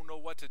says, I don't know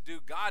what to do.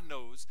 God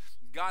knows.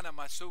 God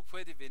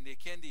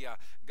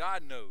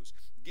knows.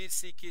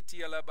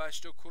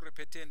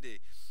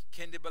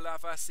 Kendi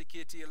balava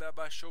sikiti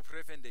laba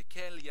shofrefende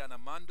keliana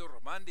mando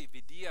romandi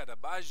vidia da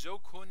bajo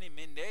kuni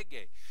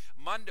minege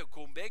mando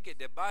kumbege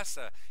de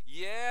basa.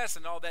 Yes,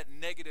 and all that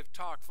negative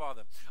talk,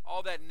 Father,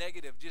 all that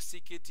negative just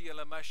sikiti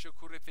la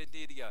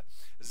mashokurefendia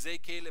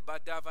zekele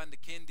badavan de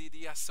kendi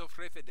dia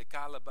sofrefe de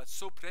kala but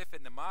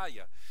soprefe de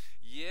maya.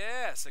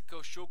 Yes, a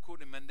koshoku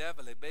de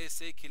mandevale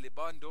base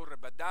kilibandore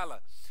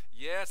badala.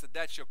 Yes,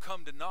 that shall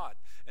come to naught,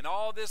 and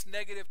all this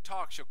negative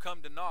talk shall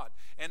come to naught,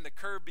 and the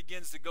curve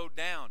begins to go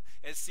down.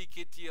 And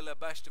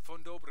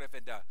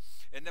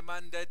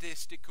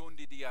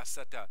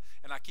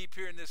I keep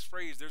hearing this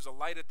phrase, there's a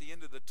light at the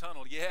end of the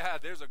tunnel. Yeah,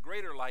 there's a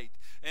greater light,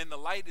 and the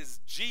light is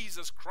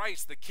Jesus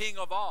Christ, the King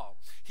of all.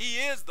 He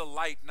is the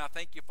light, and I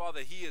thank you,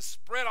 Father, he is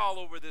spread all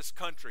over this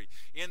country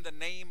in the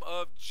name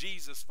of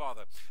Jesus,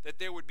 Father, that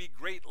there would be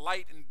great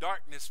light and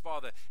darkness,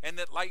 Father, and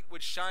that light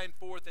would shine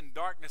forth in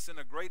darkness in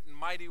a great and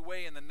mighty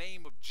way in the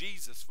name of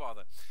Jesus,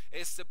 Father.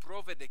 Este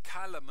prove de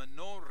kala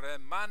manore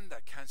manda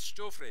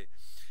canstofre.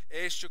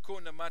 Yes,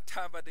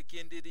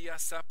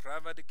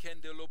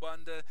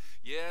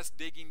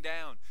 digging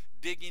down,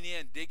 digging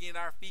in, digging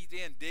our feet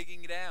in,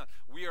 digging down.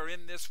 We are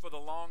in this for the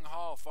long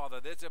haul, Father.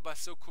 That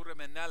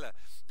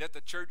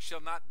the church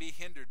shall not be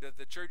hindered, that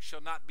the church shall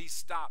not be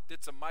stopped.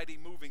 It's a mighty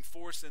moving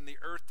force in the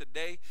earth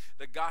today,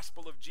 the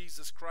gospel of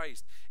Jesus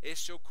Christ.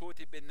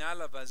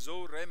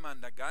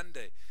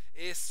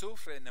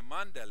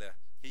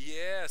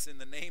 Yes, in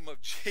the name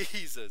of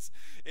Jesus.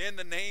 In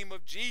the name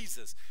of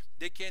Jesus.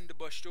 Yes, in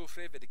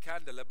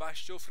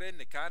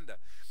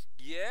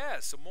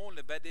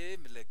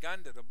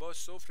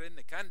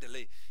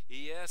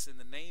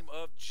the name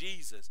of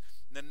Jesus.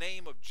 In the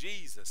name of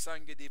Jesus.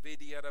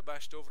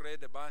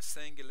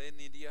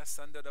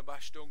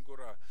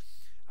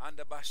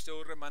 Anda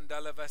bastore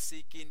mandala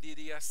vasiki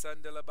indiria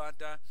sandala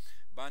bata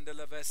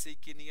bandala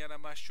vasiki niana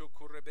masho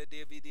kurebe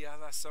devidia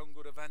la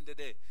sangura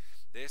vandede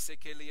dese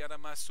keliana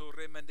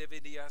masore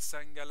mandevidia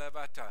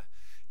sangalavata.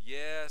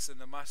 Yes,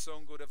 and the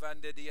masongura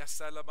vandedia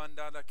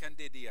salamandala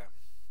candidia.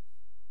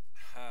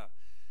 Ha.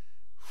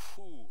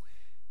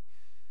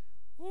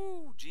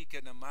 Whoo,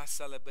 jika na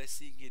masala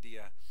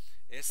basingidia.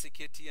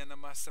 Eseketia na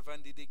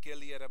masavandi de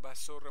kelia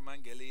basora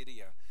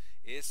mangaleria.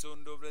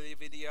 Esondo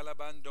vidia la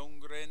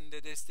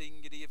bandongrende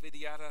destingri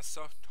vidiara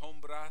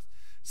softombra,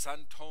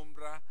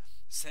 santombra,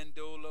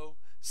 sendolo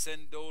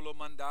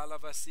mandala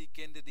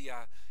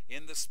vasikendia.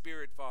 In the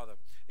Spirit, Father,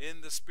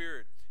 in the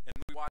Spirit. And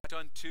we watch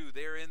unto,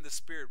 they're in the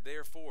Spirit,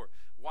 therefore,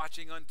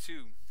 watching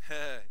unto,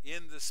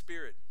 in the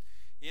Spirit,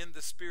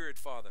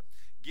 Father,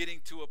 getting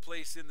to a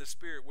place in the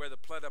Spirit where the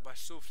plata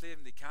basofle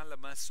and the kala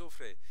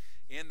masofre,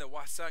 in the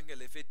wasanga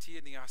lefeti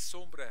and the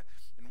asombra,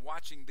 and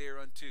watching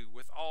thereunto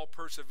with all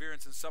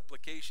perseverance and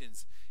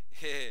supplications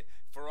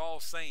for all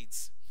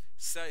saints,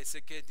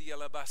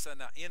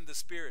 in the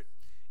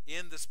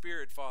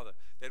Spirit, Father,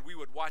 that we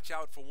would watch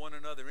out for one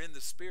another in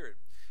the Spirit,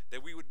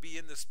 that we would be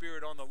in the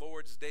Spirit on the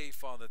Lord's day,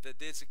 Father, that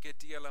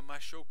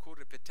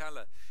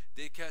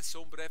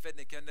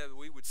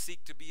we would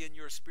seek to be in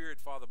your Spirit,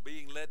 Father,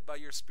 being led by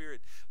your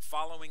Spirit,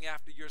 following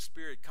after your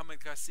Spirit, coming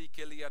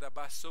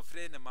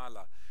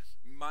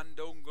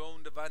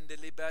mandongon de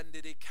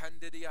vandelibande de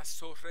candidia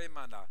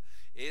soremana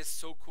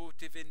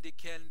esokoti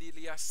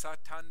vindicandilia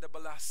satanda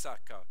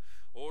balasaka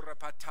ora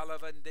patala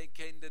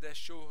vandekende de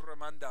shura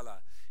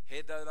mandala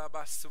hedala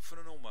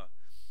basufrunuma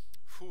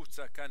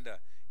futsa kanda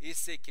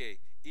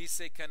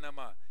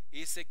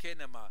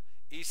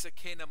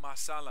isekenama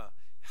sala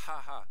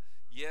haha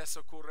yes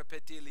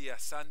okurepetilia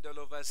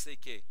sandalo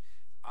vaseke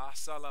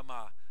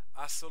asalama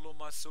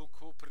asaloma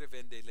soku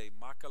prevendele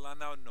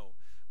makalana no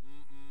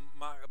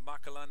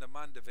makalana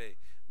mandave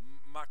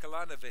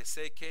makalana ve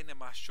se kene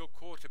ma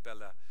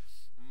shokortebella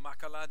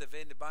makalana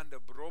vende banda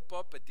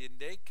bropa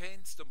patinde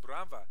kenstum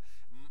brava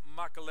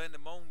makalana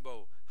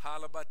mombo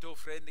halabato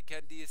frende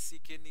candia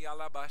sikini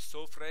alaba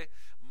sofre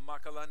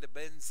makalana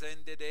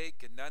benzende de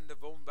kananda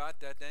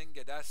vombata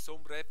denga da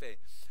sombrefe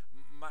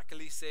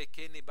makali se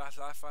kene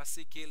baslafa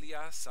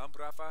sikilia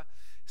sambrafa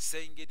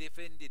senge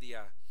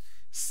defendidia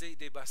se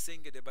de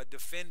basinga de ba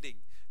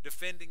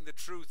defending the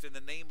truth in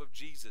the name of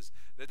Jesus.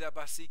 The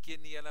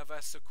dabasikini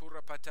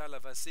alavasakura patala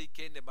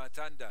vasikene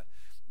matanda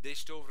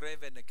desto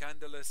revene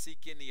candela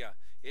sikinia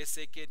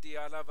eseketi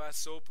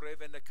alavaso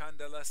prevene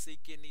candela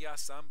sikinia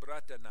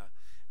sambratana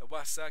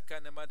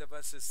wasakana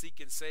madavasa seek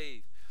and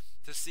save,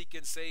 to seek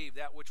and save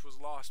that which was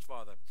lost,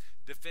 Father,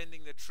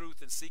 defending the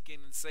truth and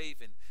seeking and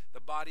saving the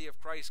body of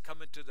Christ,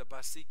 coming to the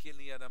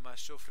basikinia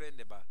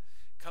namashofreneba,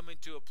 coming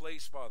to a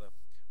place, Father,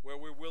 where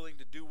we're willing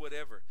to do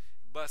whatever,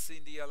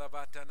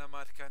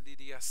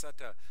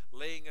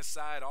 laying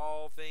aside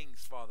all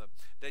things, Father,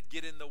 that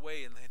get in the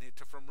way and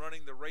from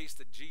running the race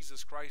that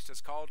Jesus Christ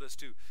has called us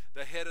to.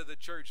 The head of the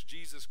church,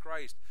 Jesus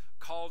Christ,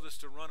 called us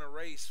to run a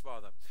race,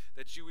 Father,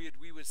 that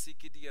we would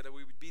seek it, that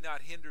we would be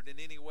not hindered in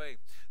any way,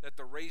 that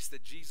the race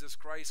that Jesus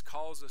Christ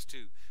calls us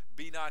to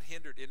be not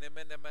hindered in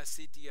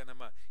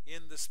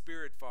the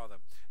Spirit, Father,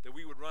 that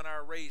we would run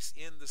our race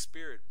in the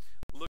Spirit,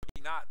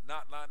 looking not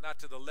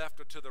to the left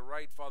or to the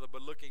right, Father,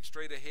 but looking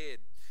straight ahead,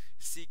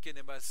 seeking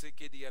him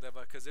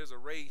because there's a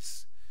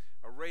race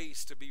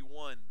to be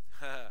won.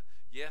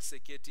 Yes,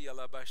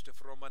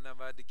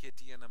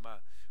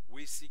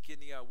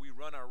 we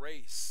run our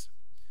race.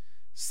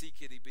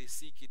 Sikiri be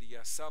sikiri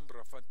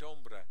asambra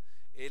fantombra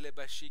ele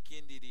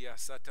bashikindi dia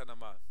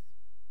satanama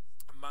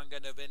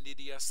mangana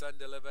vendidia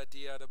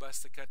sandalavati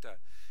arabastakata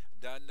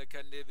danda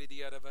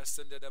kandevidia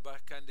ravasanda da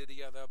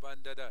bakandidia da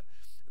bandada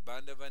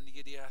banda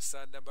vandidia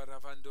sanda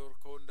baravandor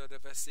konda da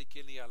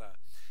vasikiniala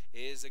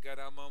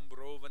ezagaramam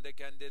brovanda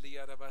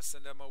candelia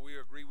ravasandama. We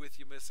agree with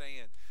you, Miss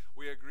Ann.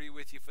 We agree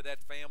with you for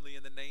that family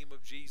in the name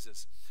of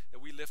Jesus, that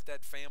we lift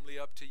that family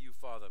up to you,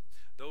 Father.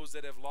 Those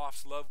that have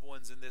lost loved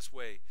ones in this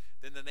way,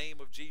 in the name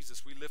of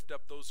Jesus, we lift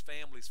up those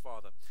families,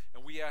 Father,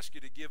 and we ask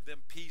you to give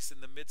them peace in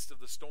the midst of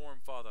the storm,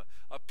 Father,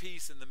 a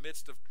peace in the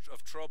midst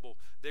of trouble.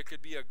 There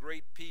could be a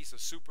great peace, a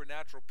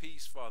supernatural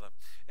peace, Father,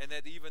 and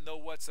that even though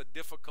what's a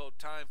difficult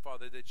time,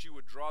 Father, that you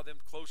would draw them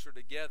closer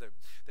together,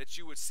 that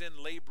you would send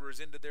laborers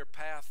into their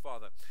path,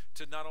 Father,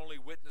 to not only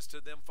witness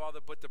to them, Father,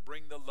 but to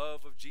bring the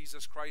love of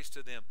Jesus Christ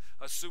to them,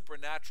 a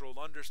supernatural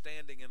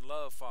understanding and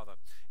love, Father.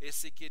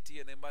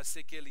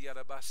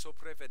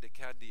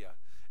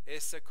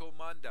 Esa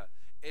comanda,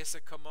 esa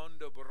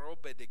commando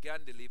brobe de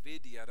gande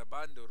lividi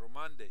arabando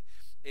romande,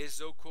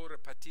 ezokora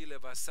patile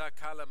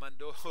vasakala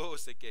mando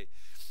hoseke.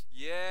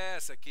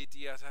 Yes,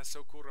 akitia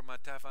sokura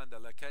matavanda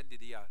la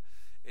candidia,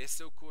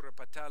 esokura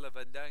patala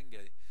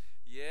vandange.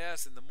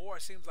 Yes, and the more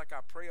it seems like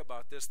I pray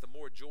about this, the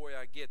more joy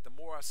I get. The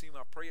more I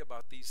pray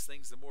about these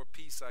things, the more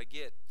peace I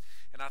get.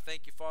 And I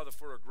thank you, Father,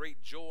 for a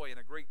great joy and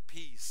a great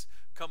peace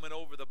coming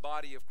over the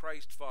body of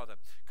Christ, Father.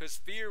 Because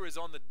fear is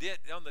on the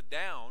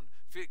down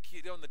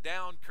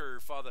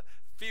curve, Father.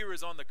 Fear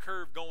is on the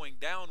curve going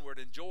downward,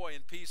 and joy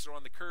and peace are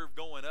on the curve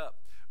going up.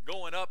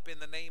 Going up in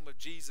the name of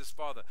Jesus,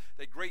 Father,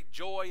 that great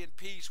joy and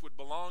peace would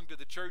belong to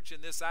the church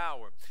in this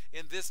hour,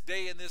 in this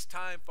day, in this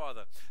time,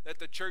 Father, that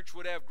the church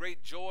would have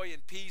great joy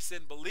and peace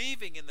in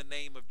believing in the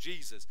name of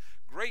Jesus.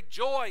 Great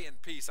joy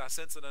and peace. I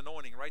sense an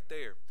anointing right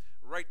there.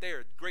 Right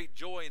there. Great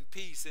joy and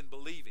peace in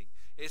believing.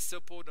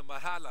 Esopo de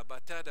mahala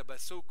batada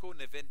basoko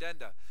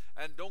nevendenda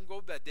and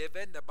dongo ba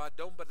devenda ba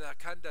domba da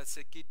kanda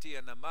sekiti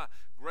anama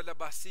grela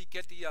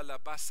basiketi ala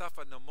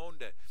basafa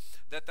namonde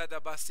that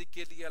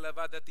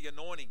the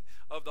anointing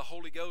of the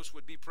Holy Ghost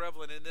would be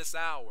prevalent in this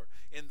hour,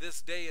 in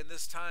this day, in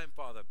this time,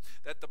 Father,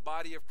 that the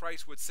body of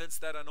Christ would sense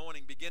that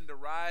anointing begin to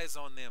rise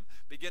on them,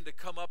 begin to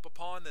come up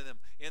upon them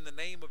in the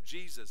name of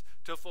Jesus,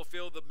 to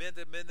fulfill the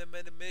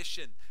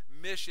mission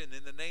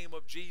in the name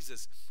of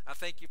Jesus. I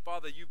thank you,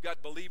 Father, you've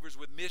got believers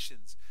with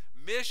missions,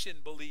 missions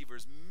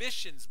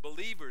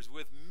believers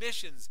with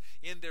missions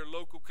in their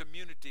local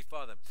community,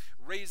 Father,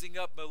 raising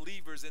up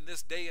believers in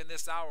this day and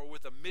this hour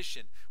with a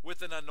mission,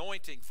 with an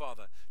anointing,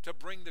 Father, to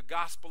bring the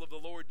gospel of the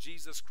Lord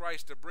Jesus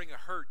Christ, to bring a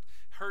hurt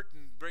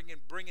and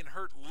bringing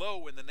hurt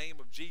low in the name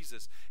of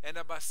Jesus, and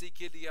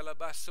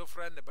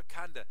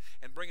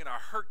bringing a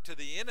hurt to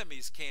the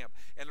enemy's camp,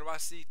 and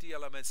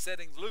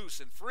setting loose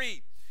and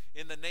free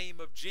in the name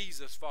of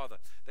Jesus, Father,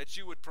 that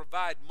you would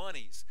provide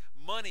monies,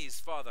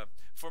 Father,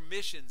 for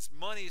missions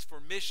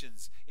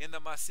in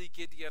the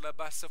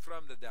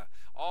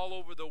all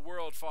over the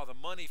world, Father,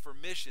 money for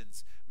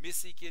missions.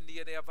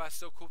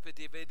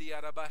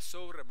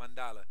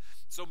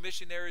 So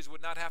missionaries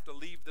would not have to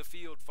leave the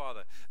field,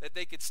 Father, that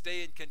they could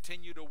stay and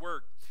continue to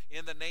work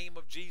in the name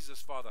of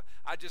Jesus, Father.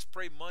 I just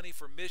pray money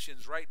for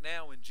missions right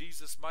now in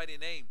Jesus' mighty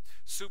name.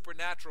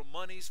 Supernatural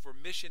monies for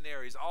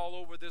missionaries all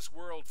over this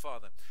world,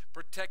 Father,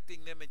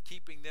 protecting them and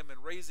keeping them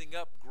and raising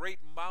up great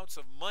amounts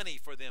of money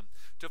for them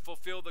to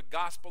fulfill the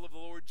gospel of the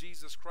Lord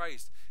Jesus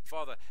Christ,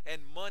 Father,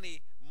 and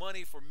money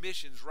for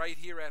missions right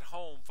here at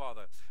home,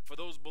 Father, for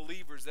those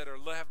believers that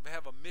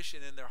have a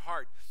mission in their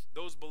heart,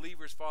 those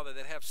believers, Father,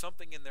 that have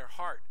something in their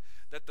heart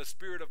that the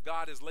Spirit of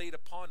God is laid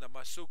upon them.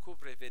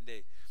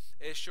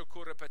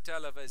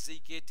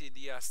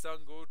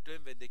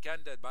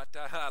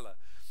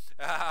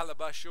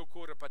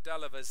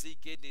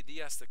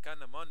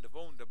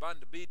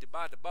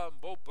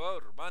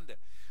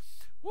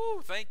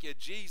 Woo, thank you,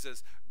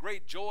 Jesus.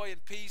 Great joy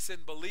and peace in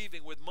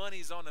believing with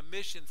monies on a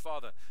mission,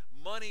 Father.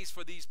 Monies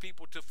for these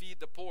people to feed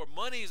the poor.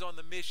 Monies on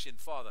the mission,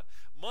 Father.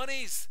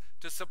 Monies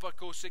to support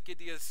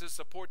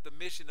the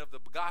mission of the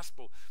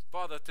gospel,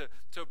 Father,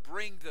 to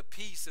bring the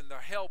peace and the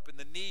help and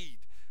the need,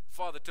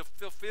 Father, to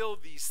fulfill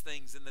these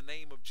things in the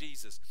name of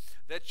Jesus.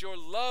 That your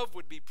love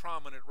would be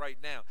prominent right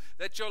now.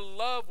 That your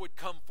love would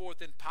come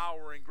forth in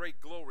power and great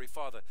glory,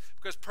 Father.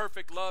 Because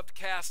perfect love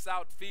casts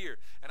out fear.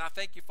 And I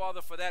thank you,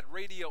 Father, for that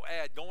radio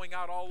ad going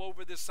out all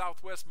over this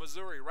southwest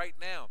Missouri right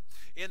now.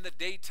 In the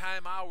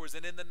daytime hours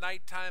and in the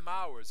nighttime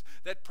hours.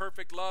 That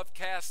perfect love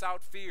casts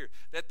out fear.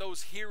 That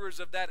those hearers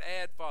of that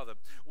ad, Father,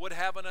 would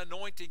have an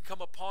anointing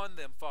come upon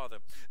them, Father.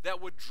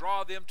 That would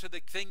draw them to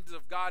the things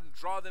of God and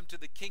draw them to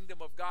the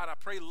kingdom of God. I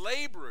pray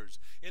laborers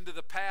into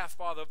the path,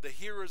 Father, of the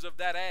hearers of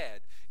that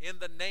ad in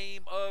the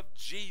name of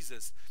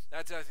Jesus.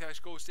 That's how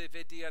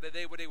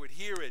they would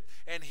hear it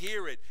and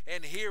hear it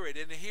and hear it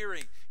and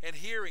hearing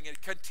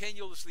and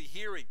continuously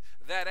hearing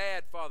that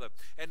ad, Father.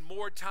 And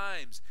more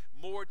times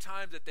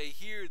that they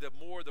hear, the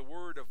more the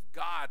word of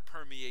God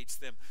permeates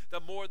them, the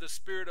more the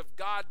Spirit of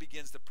God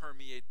begins to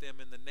permeate them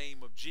in the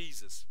name of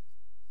Jesus.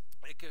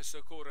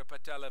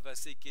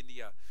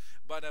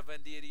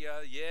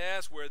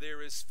 Yes, where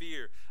there is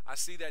fear. I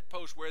see that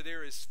post. Where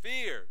there is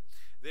fear,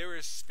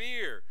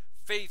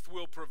 faith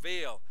will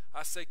prevail.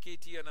 That's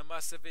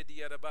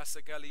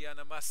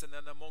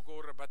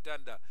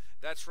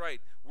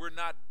right. We're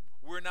not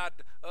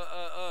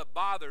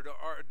bothered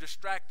or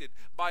distracted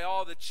by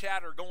all the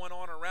chatter going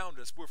on around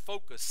us. We're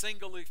focused,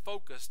 singly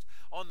focused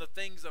on the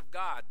things of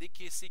God.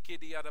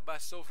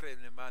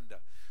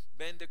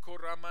 Bende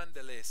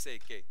koramandele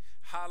seke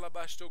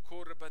halabasto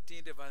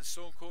korapatinde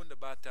vanson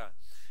kondabata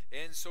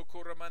enso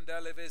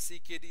koramandale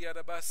vesike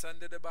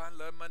diarabasande de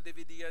banla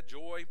mandevidia.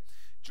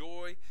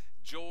 Joy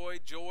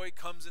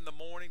comes in the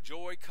morning.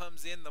 Joy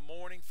comes in the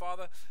morning,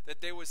 Father,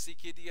 that they would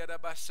seek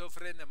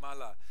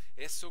mala.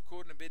 Eso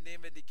korna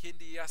beneme di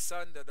kindi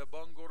yasanda de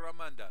bongo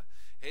ramanda.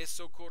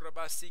 Eso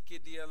korabasike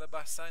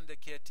dialabasanda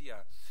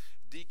ketia.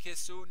 Di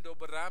kesundo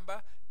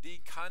baramba, di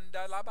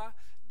kandalaba,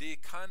 de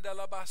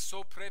kandala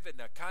baso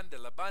prevena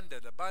kandala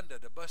banda the banda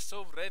the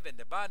baso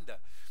revena banda.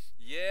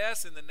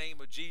 Yes, in the name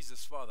of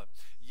Jesus, Father.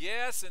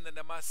 Yes, in the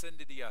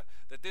namasendidia,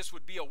 that this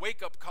would be a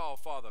wake-up call,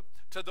 Father,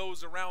 to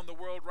those around the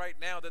world right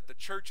now, that the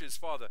churches,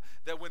 Father,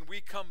 that when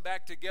we come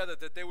back together,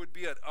 that there would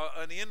be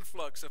an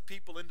influx of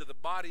people into the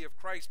body of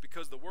Christ,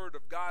 because the Word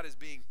of God is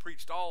being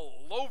preached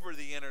all over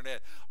the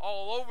internet,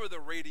 all over the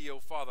radio,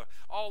 Father,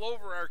 all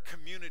over our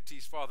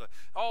communities, Father,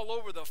 all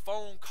over the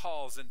phone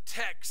calls and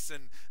texts,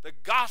 and the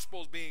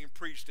gospel's being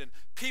preached, and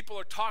people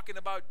are talking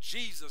about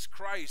Jesus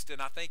Christ.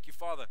 And I thank you,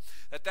 Father,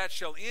 that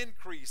shall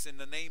increase in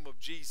the name of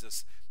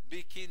Jesus.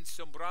 Bikin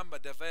sombramba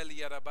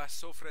develia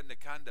rabasofre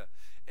nekanda.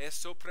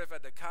 Esopreva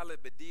de kale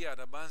bedia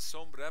raban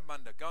sombra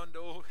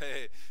mandagando.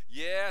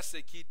 Yes,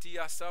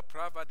 ekitia sa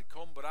prava de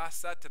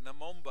combrasa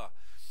tenamomba.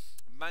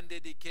 Mande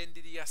di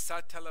kendidia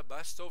satala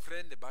basto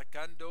frende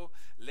bacando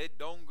le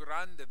don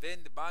grande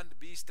vende band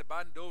beast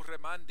bando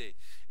remande.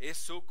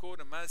 Esoko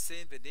de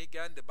mansen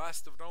venegan de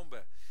basto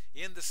romba.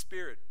 In the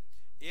spirit,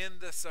 in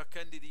the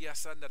sakandidia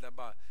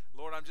sandalaba.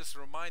 Lord, I'm just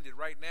reminded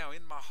right now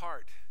in my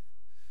heart.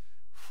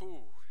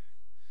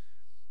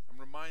 I'm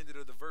reminded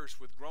of the verse,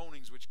 with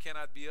groanings which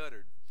cannot be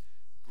uttered.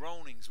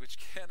 Groanings which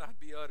cannot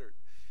be uttered.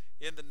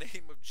 In the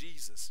name of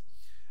Jesus.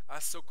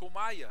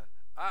 Asokomaya.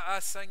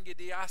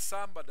 Asangidi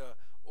asambada.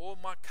 O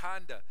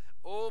makanda.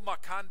 O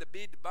makanda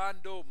bid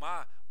bando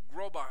ma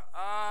groba.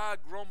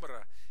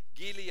 Gromra.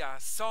 Gilia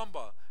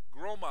samba.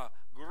 Groma.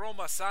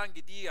 Groma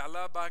sangidi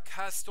alaba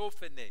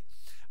kastofene.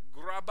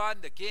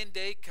 Grabanda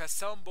gende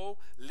kasambo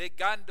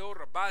legando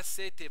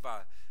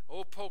rabaseteva.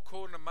 O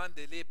poko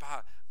namande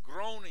lepa.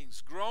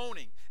 Groanings,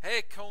 groaning.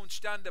 Hey,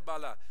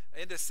 constandabala.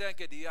 In the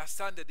sanka di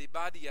asanda di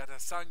badi at a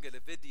sanga le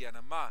vidia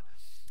nama.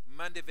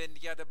 Mande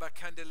vendiada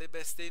bakanda le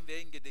beste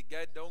venga de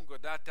gadongo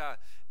data.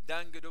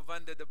 Danga do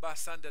vanda de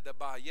basanda de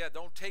ba. Yeah,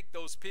 don't take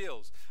those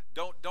pills.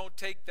 Don't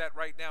take that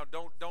right now.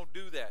 Don't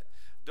do that.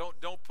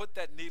 Don't put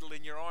that needle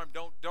in your arm.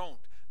 Don't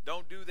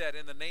do that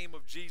in the name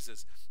of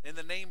Jesus. In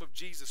the name of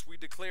Jesus, we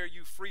declare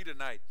you free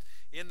tonight.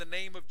 In the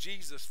name of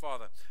Jesus,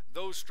 Father.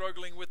 Those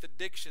struggling with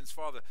addictions,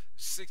 Father.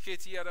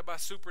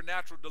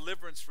 Supernatural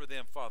deliverance for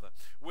them, Father.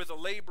 With a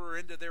laborer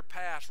into their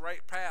path right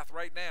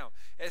now.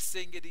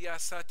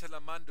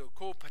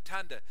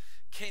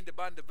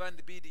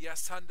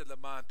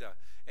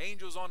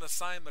 Angels on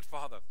assignment,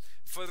 Father.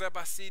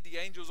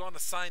 Angels on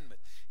assignment.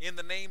 In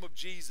the name of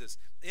Jesus.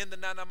 In the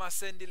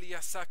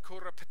nanamasendilia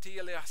sakura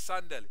patiele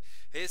asandali.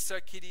 Esa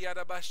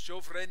kidiada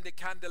basto frende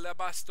candela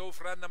basto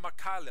frana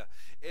makala.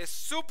 Es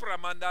supra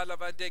mandala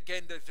vande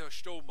gende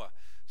tostoma.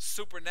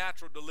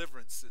 Supernatural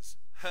deliverances.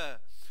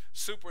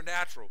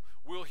 Supernatural.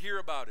 We'll hear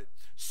about it.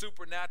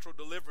 Supernatural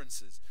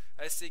deliverances.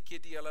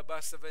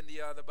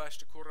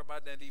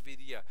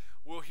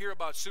 We'll hear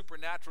about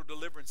supernatural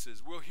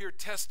deliverances. We'll hear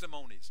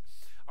testimonies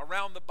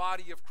around the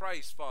body of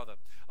Christ, Father,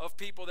 of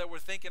people that were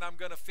thinking, I'm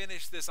going to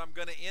finish this, I'm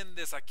going to end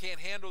this, I can't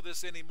handle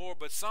this anymore,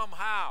 but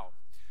somehow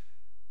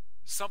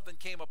something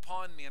came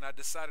upon me and I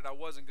decided I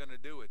wasn't going to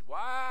do it.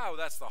 Wow,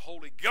 that's the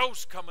Holy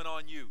Ghost coming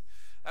on you.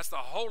 That's the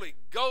Holy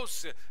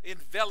Ghost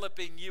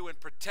enveloping you and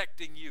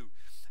protecting you.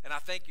 And I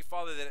thank you,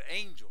 Father, that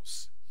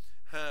angels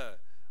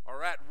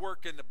are at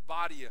work in the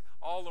body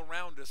all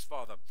around us,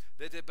 Father.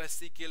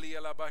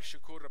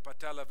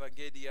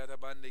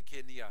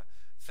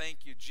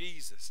 Thank you,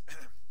 Jesus.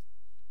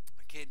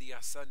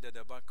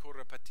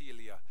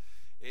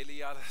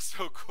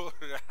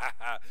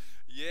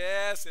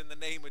 Yes, in the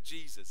name of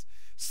Jesus.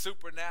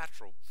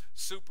 Supernatural.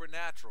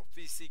 Supernatural.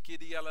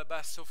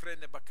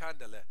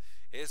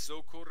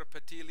 Eso corre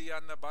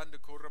patiliana banda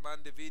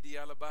corramanda vidi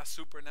alaba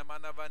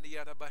supernamana vandi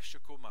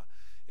alabashakuma.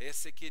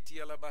 Ese kiti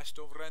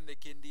alabasto vrende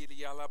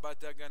kindili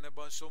alabata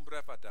ganabon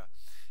sombrefata.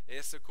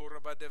 Ese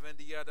corrabada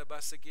vendiada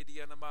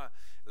basakidianama.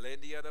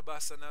 Lendiada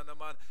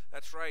basananaman.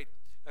 That's right.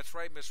 That's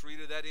right, Miss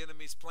Rita. That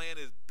enemy's plan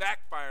is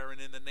backfiring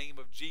in the name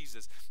of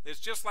Jesus.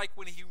 It's just like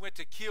when he went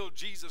to kill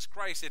Jesus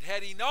Christ. And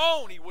had he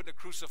known, he wouldn't have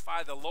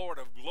crucified the Lord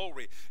of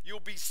glory. You'll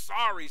be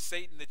sorry,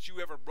 Satan, that you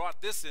ever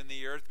brought this in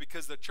the earth,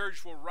 because the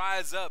church will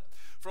rise up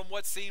from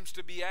what seems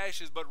to be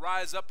ashes, but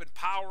rise up in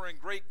power and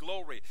great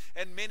glory.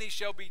 And many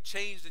shall be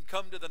changed and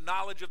come to the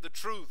knowledge of the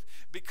truth.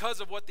 Because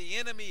of what the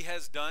enemy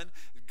has done,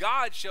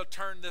 God shall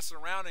turn this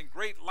around, and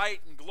great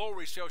light and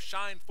glory shall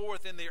shine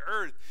forth in the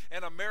earth,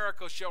 and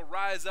America shall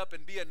rise up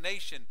and be a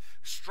nation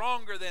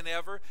stronger than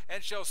ever,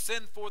 and shall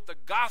send forth the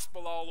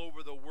gospel all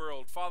over the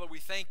world. Father, we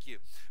thank you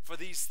for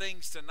these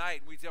things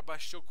tonight. We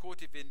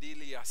tabashokoti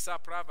vendilia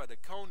saprava de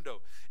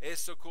condo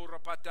esokura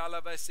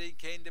patalava se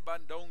kende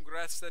bandong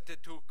grasa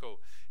tetuko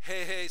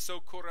he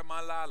sokura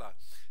malala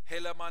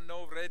hela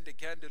mano rende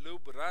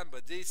candelub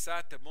ramba de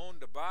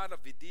satamonda bara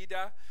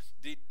vidida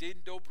di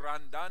tindo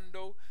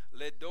brandando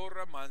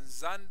ledora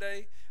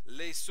manzande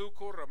le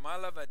sukura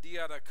malava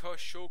diara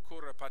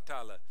koshokura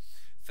patala.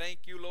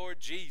 Thank you, Lord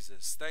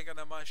Jesus. Thank you,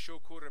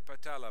 Namashokura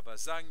Patala,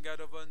 Vazanga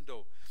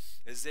Dovundo,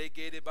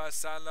 Ezegede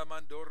Basala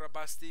Mandora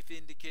Bastif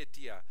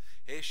Indicatia,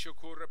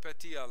 Heshokura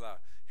Patiala,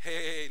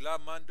 He La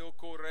Mando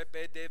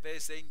Correpe de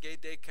Vesenge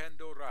de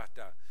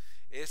Candorata,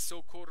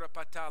 Esokura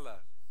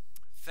Patala.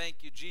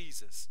 Thank you,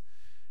 Jesus.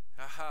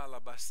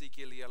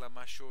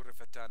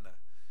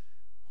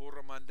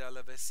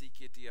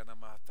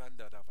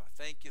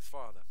 Thank you,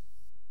 Father.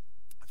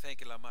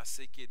 Thank you, Lama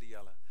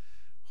Sikidiala.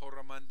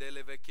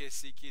 Horamandele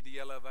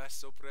Vekesikidiala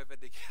Vaso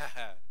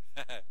Prevedika.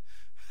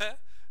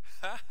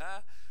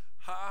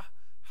 Ha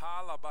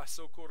hala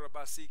basokora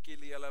basiki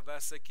li ala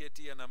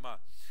vasaketi anama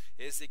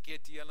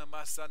eseketi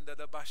anama sanda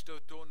da basto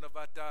tona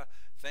vata.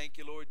 Thank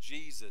you, Lord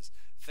Jesus.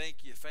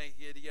 Thank you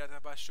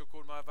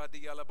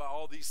about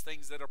all these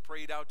things that are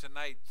prayed out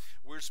tonight.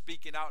 We're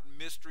speaking out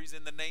mysteries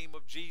in the name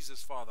of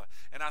Jesus, Father.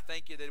 And I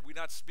thank you that we're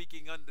not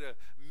speaking unto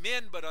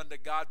men but unto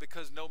God,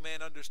 because no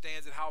man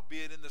understands it.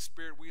 Howbeit in the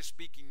Spirit we're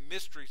speaking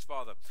mysteries,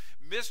 Father.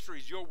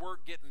 Mysteries, your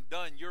work getting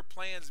done, your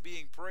plans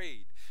being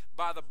prayed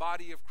by the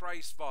body of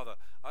Christ, Father.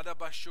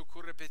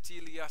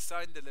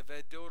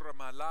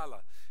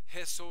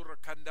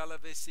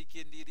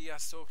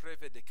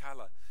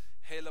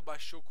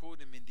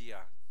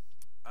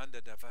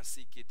 Anda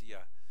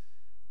davasikitia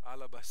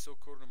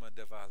alabasokurma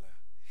davala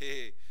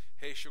he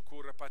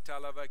shukura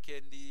patala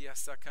vakendi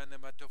asakana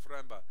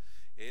matoframba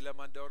ela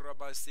mandora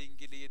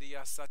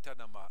basingiliria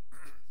satanama.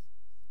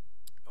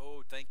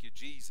 Oh, thank you,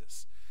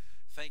 Jesus.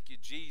 Thank you,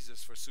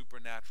 Jesus, for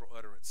supernatural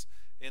utterance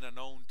in a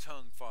known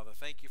tongue, Father.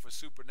 Thank you for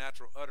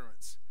supernatural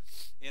utterance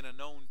in a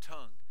known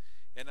tongue.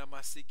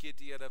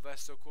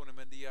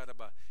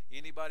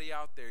 Anybody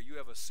out there, you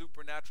have a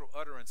supernatural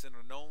utterance in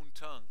a known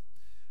tongue.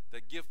 The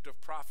gift of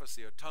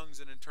prophecy, or tongues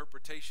and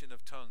interpretation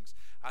of tongues.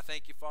 I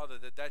thank you, Father,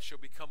 that shall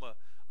become a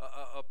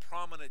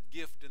prominent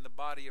gift in the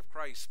body of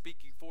Christ.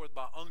 Speaking forth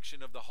by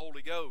unction of the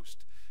Holy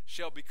Ghost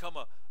shall become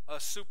a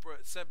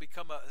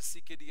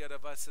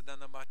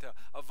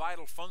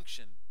vital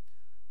function.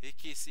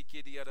 Because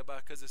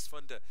it's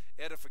fun to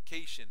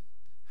edification,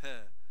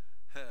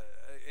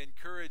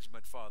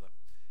 encouragement, Father.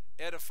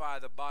 Edify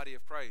the body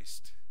of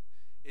Christ.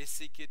 In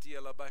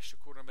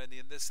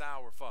this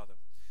hour, Father.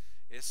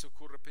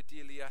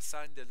 Esukurapetilia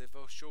sanda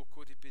levo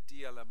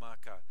shokuripetia la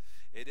maka.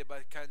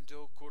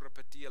 Edebakanto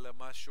kurapetia la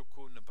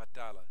mashokun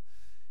patala.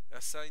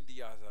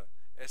 Asandiata,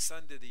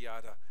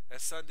 Esandidiata,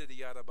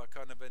 Esandidiata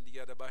bakana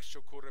vendiata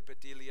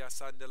bashokurapetilia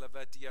sanda la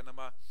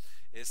vatianama.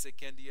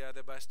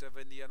 Esekendiata basta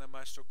vendiana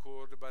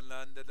mashokur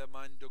balanda la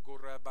mando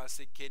gora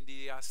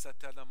basekendia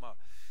satanama.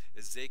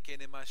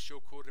 Ezekenema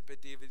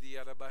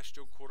shokurapetilia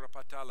basho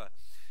kurapatala.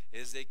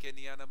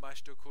 Ezekeniana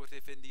mashto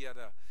kote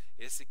fendiara.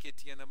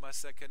 Eseketiana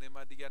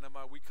masakanema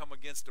dianama. We come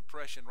against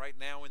depression right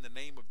now in the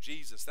name of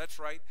Jesus. That's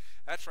right.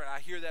 That's right.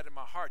 I hear that in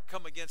my heart.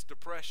 Come against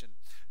depression.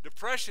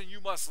 Depression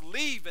you must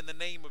leave in the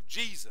name of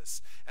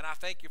Jesus. And I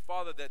thank you,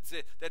 Father,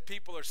 that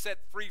people are set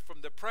free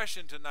from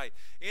depression tonight.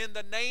 In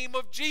the name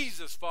of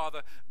Jesus,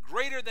 Father,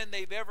 greater than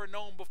they've ever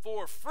known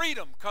before.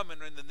 Freedom coming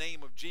in the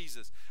name of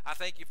Jesus. I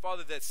thank you,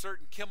 Father, that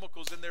certain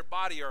chemicals in their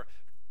body are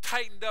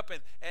tightened up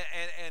and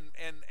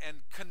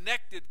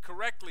connected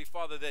correctly,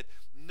 Father, that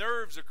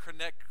nerves are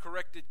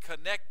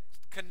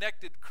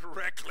connected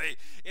correctly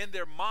in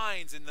their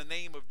minds in the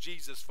name of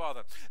Jesus,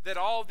 Father, that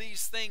all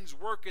these things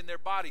work in their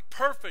body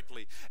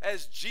perfectly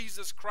as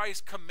Jesus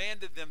Christ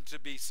commanded them to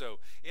be so,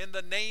 in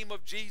the name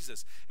of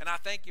Jesus. And I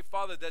thank you,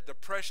 Father, that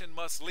depression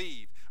must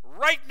leave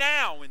right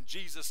now in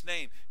Jesus'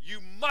 name.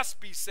 You must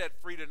be set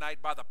free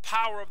tonight by the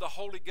power of the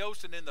Holy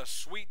Ghost and in the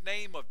sweet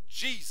name of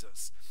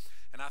Jesus.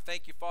 And I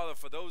thank you, Father,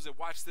 for those that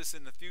watch this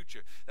in the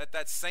future,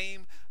 that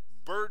same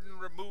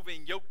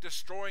burden-removing,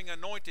 yoke-destroying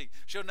anointing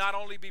shall not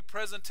only be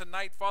present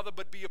tonight, Father,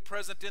 but be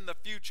present in the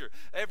future.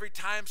 Every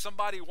time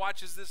somebody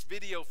watches this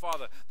video,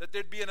 Father, that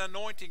there'd be an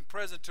anointing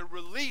present to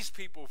release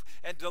people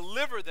and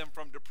deliver them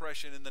from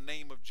depression in the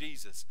name of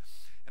Jesus.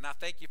 And I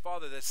thank you,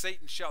 Father, that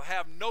Satan shall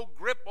have no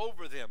grip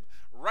over them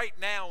right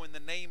now in the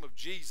name of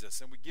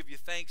Jesus. And we give you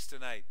thanks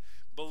tonight.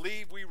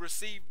 Believe we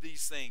received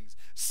these things,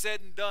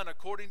 said and done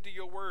according to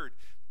your word.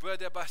 Woo,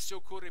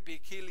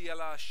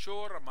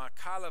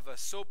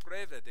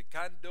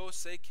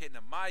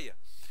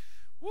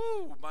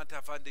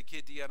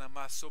 mantafandikiti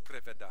anamaso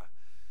preveda.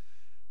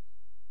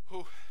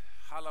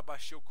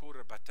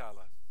 Halabashokura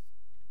batala.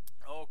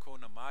 Oh,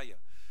 konamaya.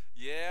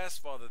 Yes,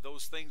 Father,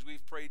 those things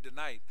we've prayed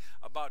tonight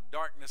about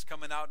darkness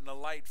coming out in the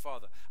light,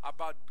 Father,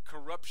 about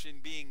corruption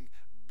being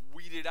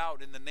weeded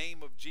out in the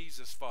name of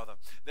Jesus, Father,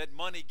 that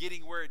money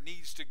getting where it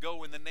needs to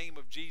go in the name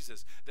of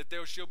Jesus, that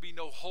there shall be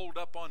no hold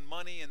up on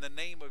money in the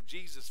name of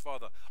Jesus,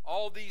 Father.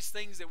 All these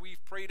things that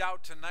we've prayed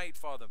out tonight,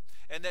 Father,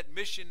 and that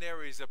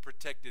missionaries are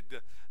protected,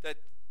 that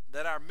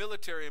our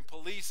military and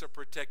police are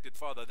protected,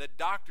 Father, that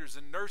doctors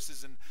and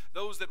nurses and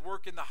those that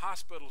work in the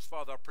hospitals,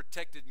 Father, are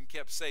protected and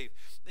kept safe.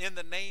 In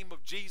the name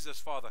of Jesus,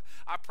 Father,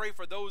 I pray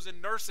for those in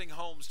nursing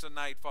homes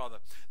tonight, Father,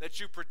 that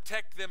you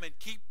protect them and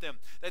keep them,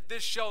 that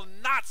this shall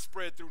not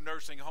spread through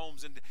nursing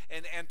homes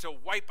and to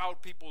wipe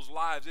out people's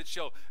lives. It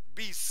shall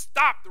be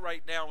stopped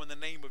right now in the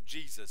name of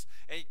Jesus,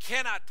 and it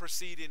cannot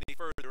proceed any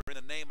further in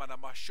the name of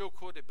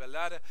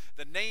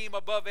the name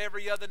above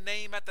every other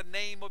name, at the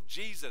name of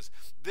Jesus.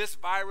 This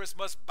virus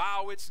must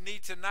bow its knee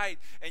tonight,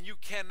 and you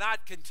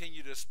cannot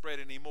continue to spread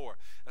anymore.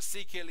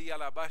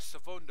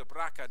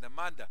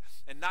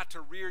 And not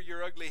to rear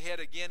your ugly head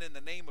again in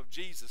the name of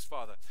Jesus,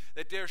 Father.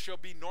 That there shall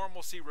be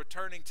normalcy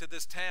returning to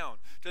this town,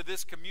 to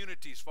this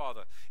communities,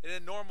 Father. And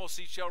then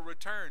normalcy shall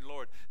return,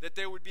 Lord. That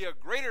there would be a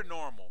greater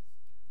normal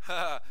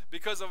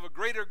because of a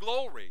greater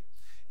glory.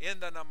 In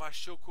the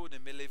namashuku de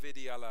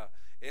melevidiala,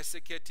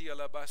 eseketi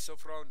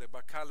alabasofronde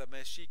bakala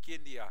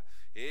meshikindia,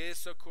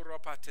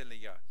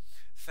 esokuropatelia.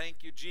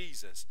 Thank you,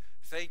 Jesus.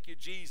 Thank you,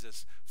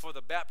 Jesus, for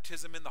the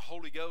baptism in the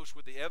Holy Ghost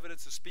with the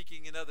evidence of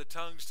speaking in other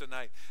tongues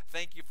tonight.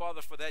 Thank you,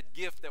 Father, for that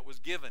gift that was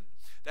given,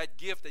 that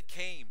gift that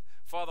came,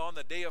 Father, on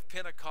the day of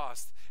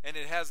Pentecost, and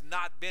it has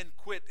not been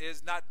quit, it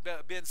has not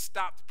been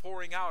stopped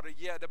pouring out, that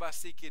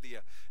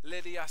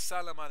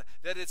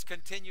it's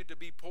continued to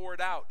be poured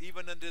out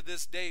even unto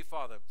this day,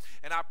 Father.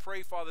 And I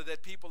pray, Father,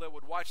 that people that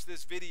would watch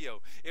this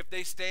video, if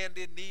they stand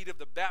in need of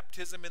the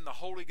baptism in the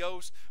Holy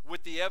Ghost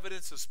with the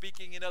evidence of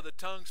speaking in other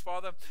tongues,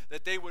 Father,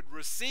 that they would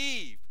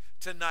receive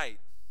tonight,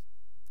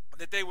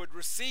 that they would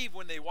receive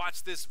when they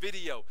watch this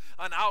video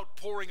an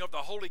outpouring of the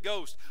Holy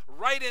Ghost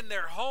right in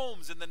their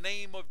homes in the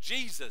name of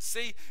Jesus.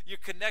 See, you're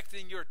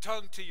connecting your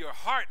tongue to your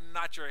heart and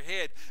not your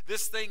head.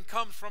 This thing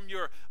comes from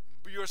your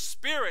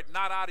spirit,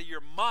 not out of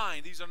your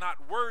mind. These are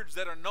not words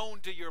that are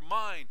known to your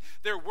mind.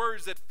 They're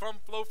words that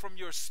flow from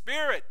your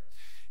spirit.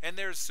 And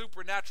there's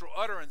supernatural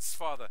utterance,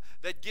 Father,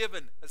 that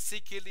given in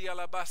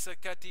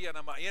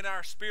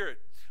our spirit.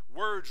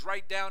 Words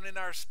right down in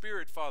our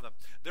spirit, Father.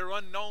 They're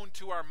unknown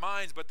to our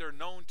minds, but they're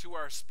known to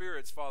our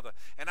spirits, Father.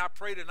 And I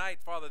pray tonight,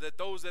 Father, that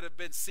those that have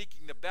been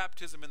seeking the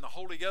baptism in the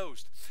Holy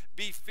Ghost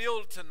be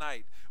filled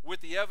tonight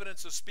with the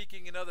evidence of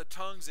speaking in other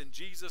tongues in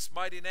Jesus'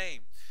 mighty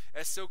name.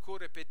 Yes,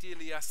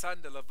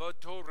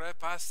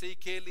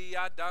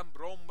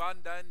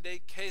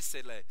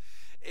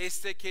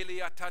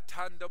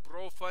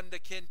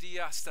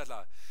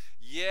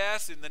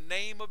 in the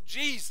name of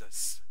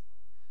Jesus.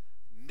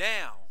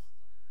 Now,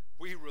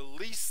 we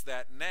release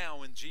that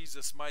now in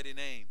Jesus' mighty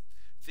name.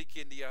 Take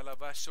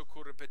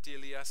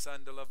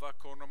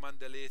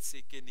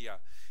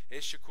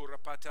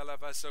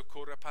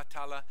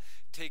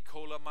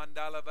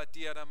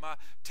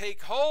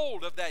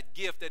hold of that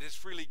gift that is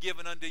freely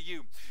given unto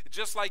you.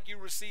 Just like you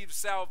received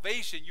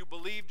salvation, you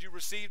believed you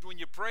received when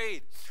you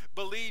prayed.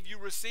 Believe you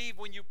received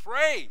when you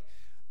pray.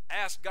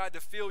 Ask God to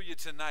fill you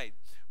tonight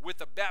with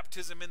the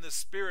baptism in the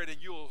Spirit,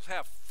 and you'll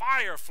have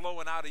fire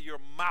flowing out of your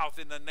mouth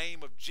in the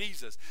name of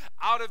Jesus.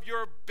 Out of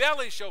your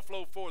belly shall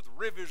flow forth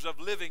rivers of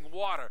living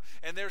water,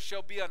 and there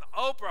shall be an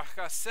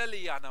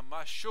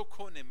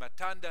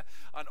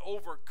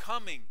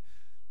overcoming,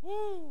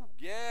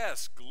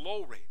 yes,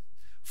 glory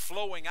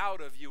flowing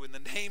out of you in the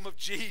name of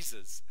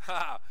Jesus.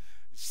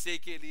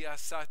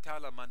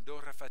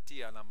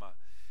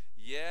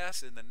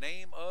 Yes, in the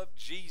name of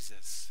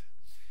Jesus.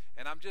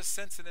 And I'm just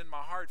sensing in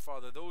my heart,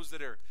 Father, those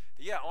that are,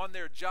 on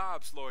their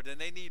jobs, Lord, and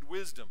they need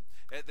wisdom,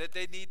 that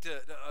they need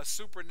a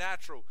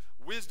supernatural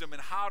wisdom in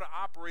how to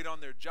operate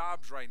on their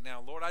jobs right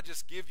now. Lord, I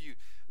just give you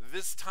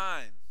this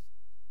time,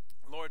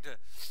 Lord,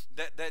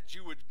 that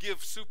you would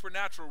give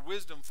supernatural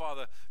wisdom,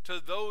 Father,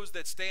 to those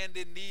that stand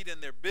in need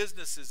in their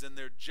businesses and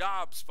their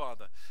jobs,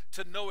 Father,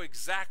 to know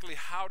exactly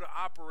how to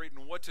operate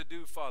and what to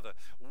do, Father.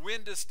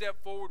 When to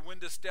step forward, when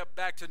to step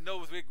back, to know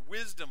with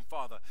wisdom,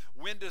 Father.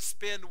 When to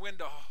spend, when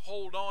to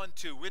hold on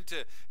to, when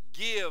to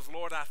give.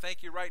 Lord, I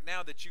thank you right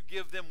now that you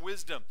give them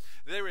wisdom.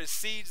 There is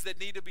seeds that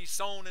need to be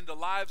sown into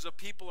lives of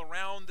people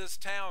around this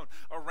town,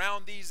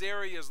 around these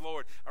areas,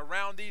 Lord,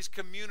 around these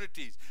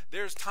communities.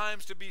 There's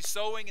times to be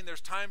sowing and there's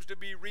times to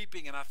be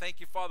reaping, and I thank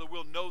you, Father,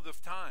 we'll know the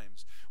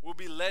times. We'll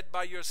be led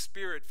by your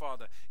Spirit,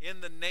 Father,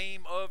 in the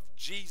name of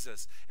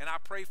Jesus. And I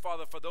pray,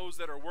 Father, for those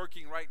that are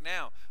working right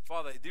now,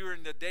 Father,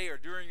 during the day or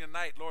during the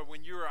night, Lord,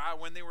 when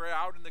they were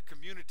out in the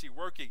community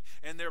working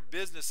in their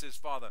businesses,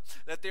 Father,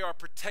 that they are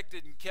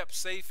protected and kept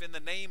safe in the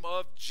name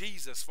of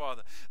Jesus,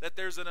 Father, that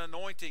there's an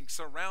anointing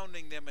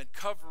surrounding them and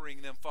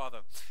covering them, Father,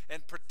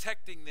 and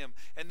protecting them,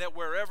 and that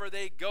wherever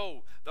they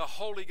go, the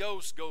Holy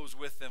Ghost goes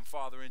with them,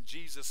 Father, in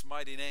Jesus'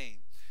 mighty name.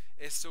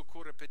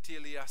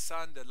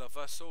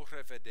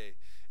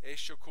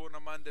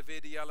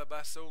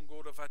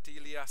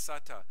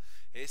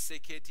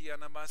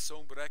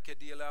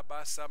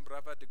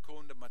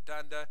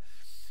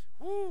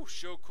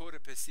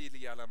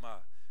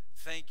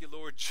 Thank you,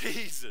 Lord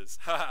Jesus.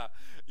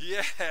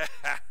 Yeah.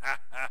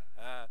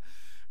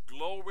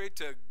 Glory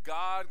to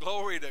God.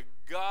 Glory to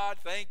God.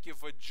 Thank you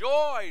for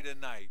joy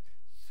tonight.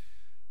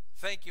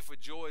 Thank you for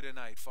joy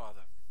tonight,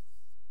 Father.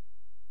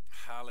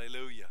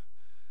 Hallelujah.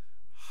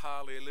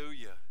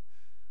 Hallelujah.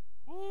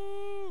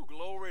 Woo,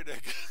 glory to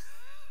God.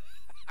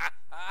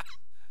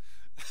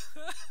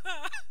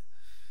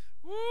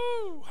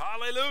 Woo,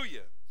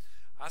 hallelujah.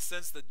 I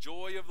sense the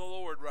joy of the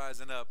Lord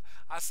rising up.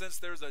 I sense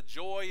there's a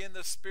joy in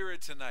the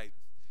Spirit tonight.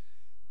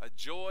 A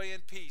joy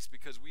and peace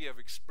because we have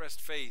expressed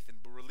faith and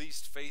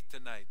released faith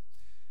tonight.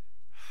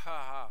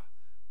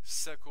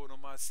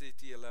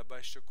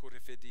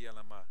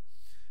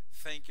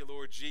 Thank you,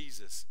 Lord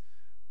Jesus.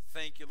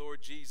 Thank you,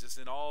 Lord Jesus,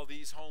 in all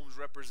these homes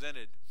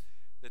represented,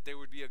 that there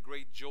would be a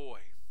great joy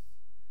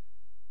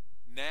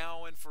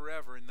now and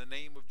forever in the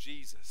name of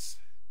Jesus.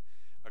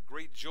 A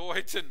great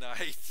joy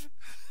tonight.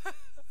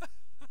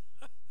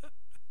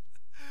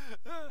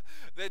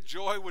 That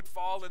joy would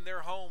fall in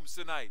their homes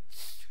tonight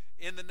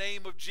in the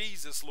name of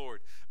Jesus,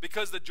 Lord,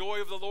 because the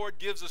joy of the Lord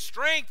gives us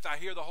strength. I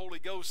hear the Holy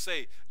Ghost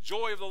say,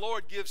 joy of the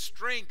Lord gives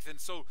strength. And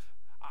so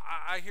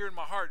I hear in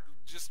my heart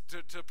just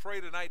to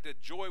pray tonight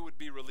that joy would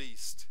be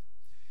released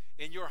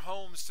in your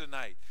homes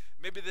tonight.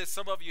 Maybe that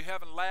some of you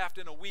haven't laughed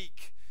in a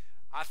week.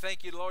 I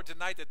thank you, Lord,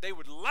 tonight that they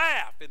would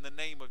laugh in the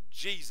name of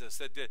Jesus,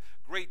 that the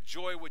great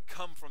joy would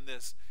come from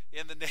this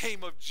in the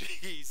name of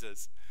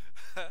Jesus.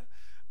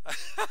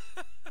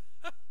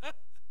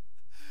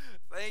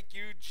 Thank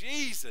you,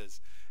 Jesus.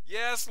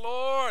 Yes,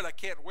 Lord. I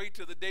can't wait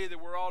till the day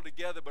that we're all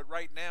together, but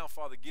right now,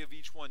 Father, give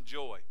each one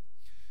joy,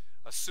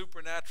 a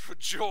supernatural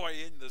joy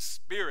in the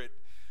Spirit.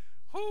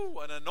 Whoo,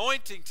 an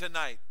anointing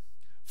tonight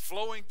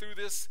flowing through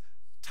this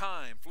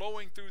time,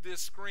 flowing through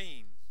this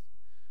screen,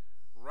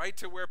 right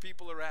to where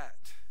people are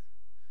at.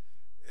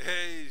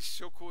 Hey,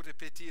 shokore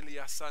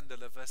petilia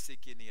sandala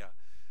vasikinia.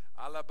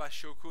 Alaba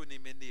shokuni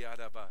mindi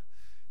adaba.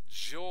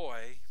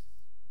 Joy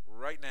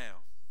right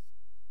now.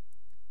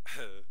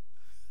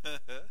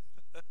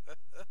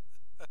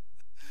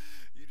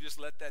 You just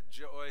let that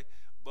joy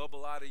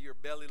bubble out of your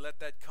belly. Let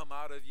that come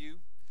out of you.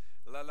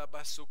 Let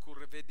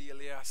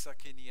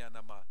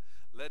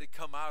it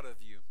come out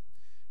of you.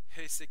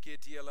 Thank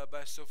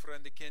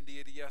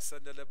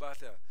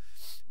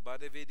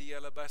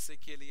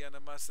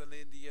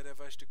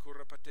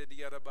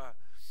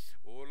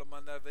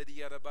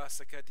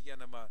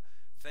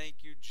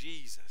you,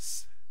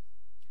 Jesus.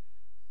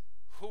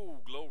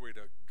 Oh, glory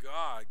to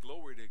God.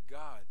 Glory to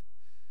God.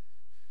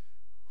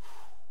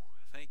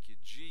 Thank you,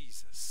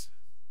 Jesus.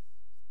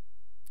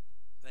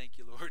 Thank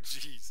you, Lord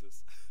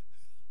Jesus.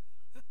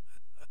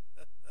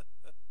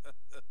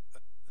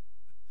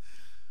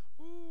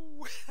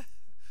 Ooh.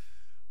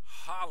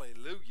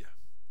 Hallelujah.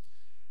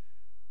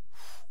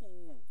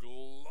 Ooh,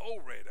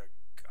 glory to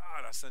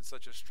God. I sense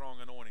such a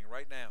strong anointing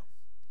right now.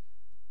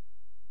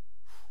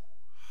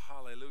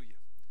 Hallelujah.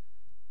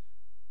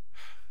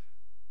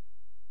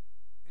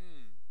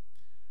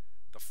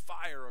 The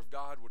fire of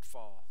God would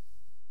fall.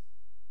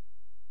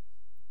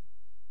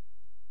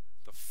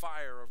 The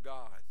fire of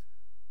God.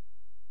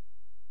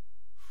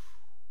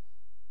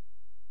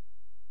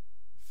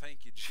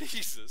 Thank you,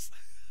 Jesus.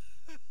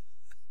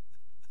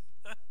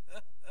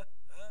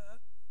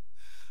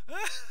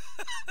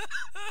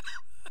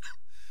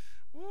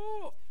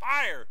 Ooh,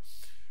 fire.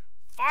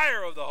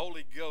 Fire of the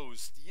Holy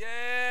Ghost.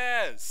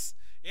 Yes.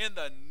 In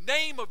the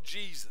name of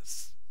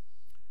Jesus.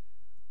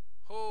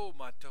 Oh,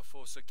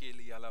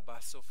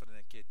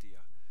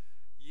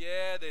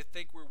 yeah, they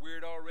think we're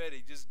weird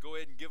already. Just go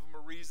ahead and give them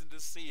a reason to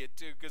see it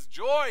too, because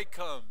joy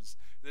comes.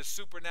 The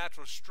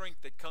supernatural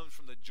strength that comes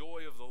from the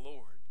joy of the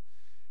Lord.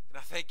 And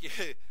I thank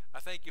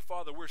you,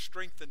 Father, we're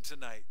strengthened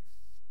tonight.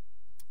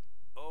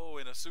 Oh,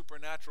 in a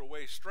supernatural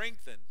way,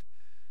 strengthened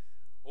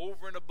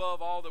over and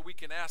above all that we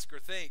can ask or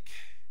think.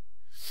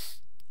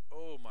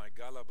 Oh my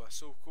God,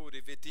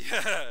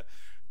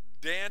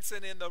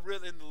 dancing in the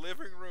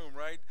living room,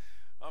 right?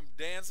 I'm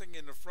dancing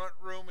in the front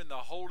room in the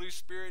Holy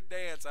Spirit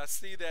dance. I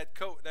see that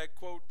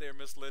quote there,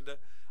 Miss Linda.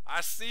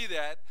 I see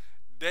that,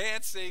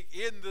 dancing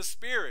in the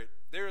Spirit.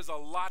 There is a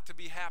lot to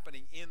be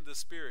happening in the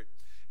Spirit.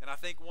 And I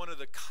think one of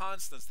the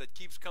constants that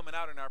keeps coming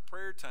out in our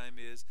prayer time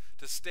is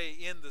to stay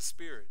in the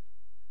Spirit.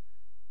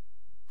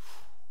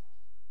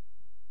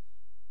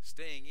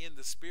 Staying in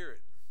the Spirit.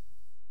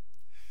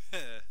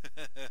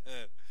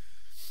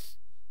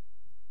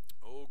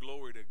 Oh,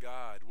 glory to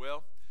God.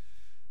 Well,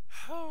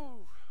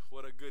 oh,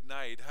 what a good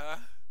night, huh?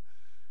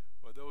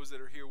 For those that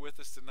are here with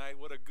us tonight,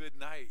 what a good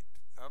night.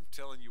 I'm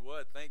telling you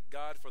what, thank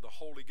God for the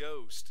Holy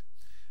Ghost.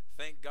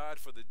 Thank God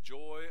for the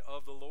joy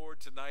of the Lord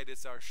tonight.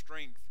 It's our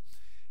strength.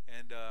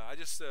 And I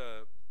just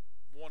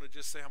want to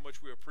just say how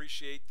much we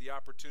appreciate the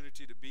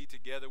opportunity to be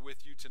together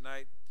with you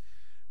tonight.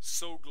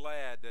 So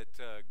glad that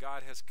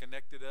God has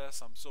connected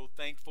us. I'm so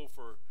thankful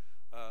for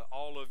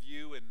all of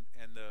you and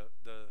the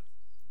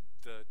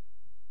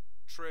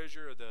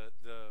treasure, the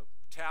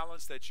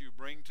talents that you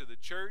bring to the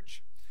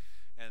church,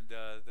 and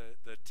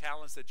the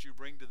talents that you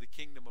bring to the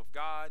kingdom of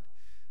God.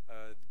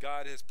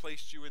 God has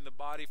placed you in the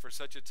body for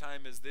such a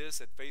time as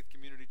this at Faith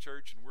Community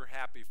Church, and we're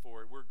happy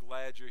for it. We're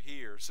glad you're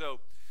here.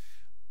 So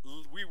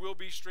we will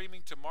be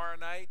streaming tomorrow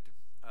night.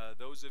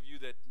 Those of you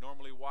that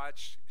normally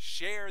watch,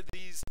 share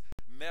these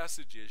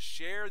messages,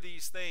 share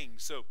these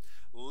things. So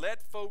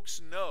let folks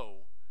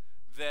know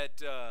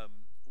that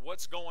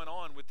what's going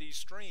on with these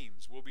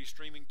streams. We'll be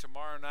streaming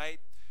tomorrow night.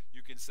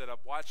 You can set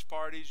up watch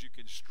parties. You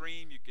can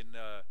stream. You can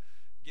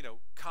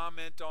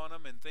comment on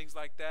them and things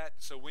like that.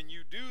 So when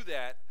you do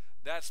that,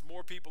 that's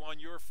more people on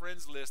your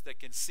friends list that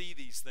can see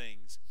these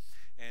things.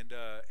 And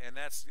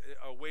that's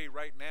a way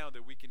right now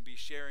that we can be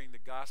sharing the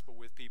gospel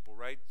with people,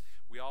 right?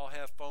 We all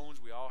have phones.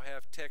 We all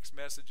have text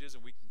messages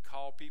and we can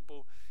call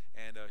people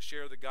and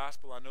share the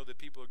gospel. I know that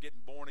people are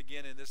getting born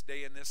again in this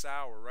day and this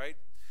hour, right?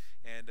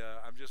 And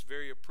I'm just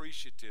very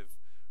appreciative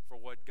for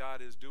what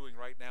God is doing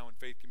right now in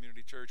Faith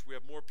Community Church. We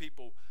have more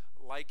people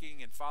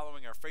liking and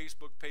following our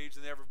Facebook page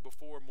than ever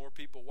before, more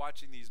people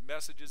watching these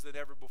messages than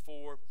ever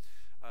before.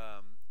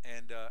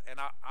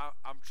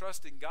 I'm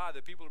trusting God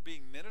that people are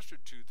being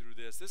ministered to through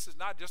this. This is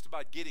not just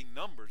about getting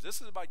numbers.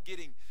 This is about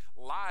getting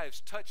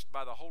lives touched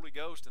by the Holy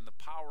Ghost and the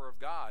power of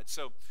God.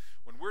 So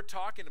when we're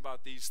talking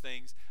about these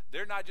things,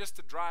 they're not just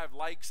to drive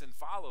likes and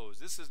follows.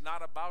 This is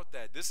not about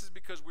that. This is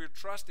because we're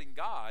trusting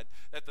God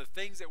that the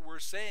things that we're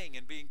saying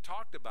and being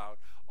talked about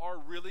are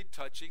really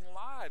touching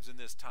lives in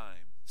this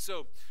time.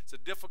 So it's a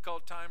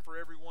difficult time for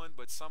everyone,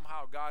 but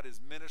somehow God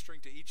is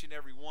ministering to each and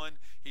every one.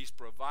 He's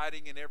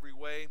providing in every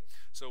way.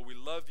 So we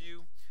love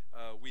you.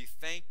 We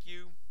thank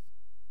you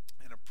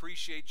and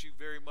appreciate you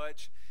very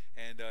much.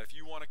 And if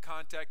you want to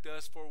contact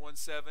us,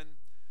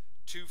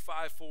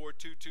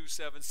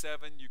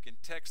 417-254-2277. You can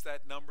text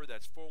that number.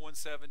 That's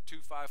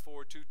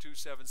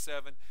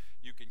 417-254-2277.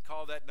 You can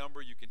call that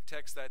number. You can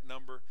text that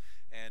number.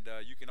 And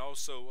you can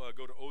also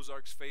go to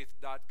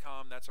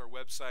ozarksfaith.com. That's our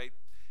website.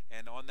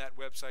 And on that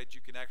website,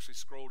 you can actually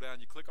scroll down.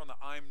 You click on the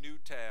I'm New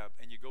tab,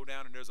 and you go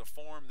down, and there's a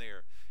form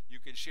there. You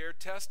can share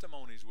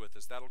testimonies with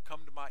us. That'll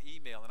come to my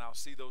email, and I'll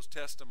see those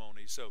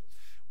testimonies. So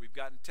we've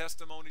gotten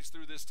testimonies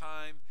through this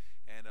time,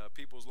 and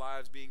people's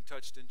lives being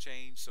touched and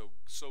changed. So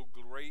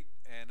great,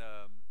 and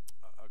a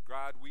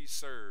God we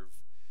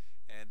serve,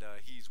 and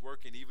He's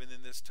working even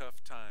in this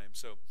tough time.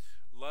 So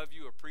love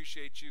you,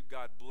 appreciate you.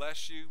 God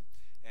bless you.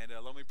 And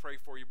let me pray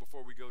for you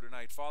before we go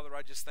tonight. Father,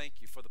 I just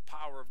thank you for the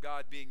power of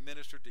God being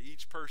ministered to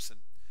each person.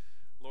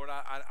 Lord,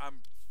 I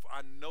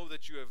know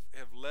that you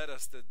have led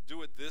us to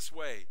do it this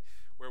way,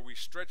 where we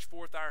stretch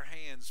forth our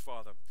hands,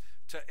 Father,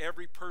 to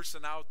every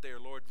person out there,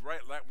 Lord,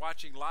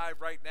 watching live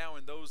right now,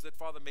 and those that,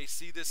 Father, may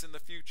see this in the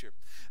future,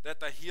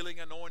 that the healing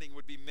anointing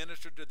would be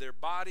ministered to their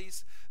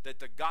bodies, that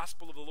the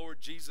gospel of the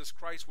Lord Jesus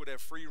Christ would have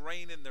free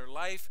reign in their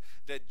life,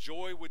 that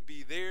joy would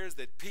be theirs,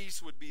 that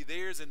peace would be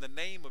theirs in the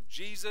name of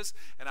Jesus.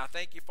 And I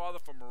thank you, Father,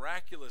 for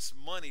miraculous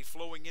money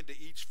flowing into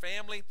each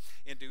family,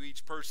 into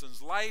each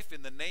person's life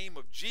in the name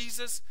of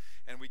Jesus.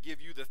 And we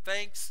give you the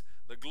thanks,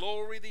 the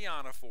glory, the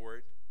honor for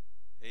it.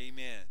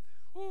 Amen.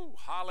 Whew,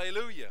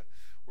 hallelujah.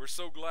 We're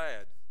so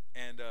glad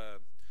and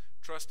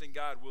trusting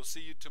God. We'll see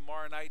you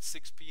tomorrow night,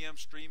 6 p.m.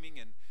 streaming,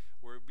 and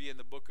we'll be in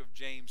the book of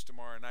James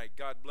tomorrow night.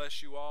 God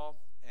bless you all,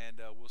 and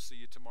we'll see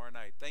you tomorrow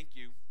night. Thank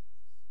you.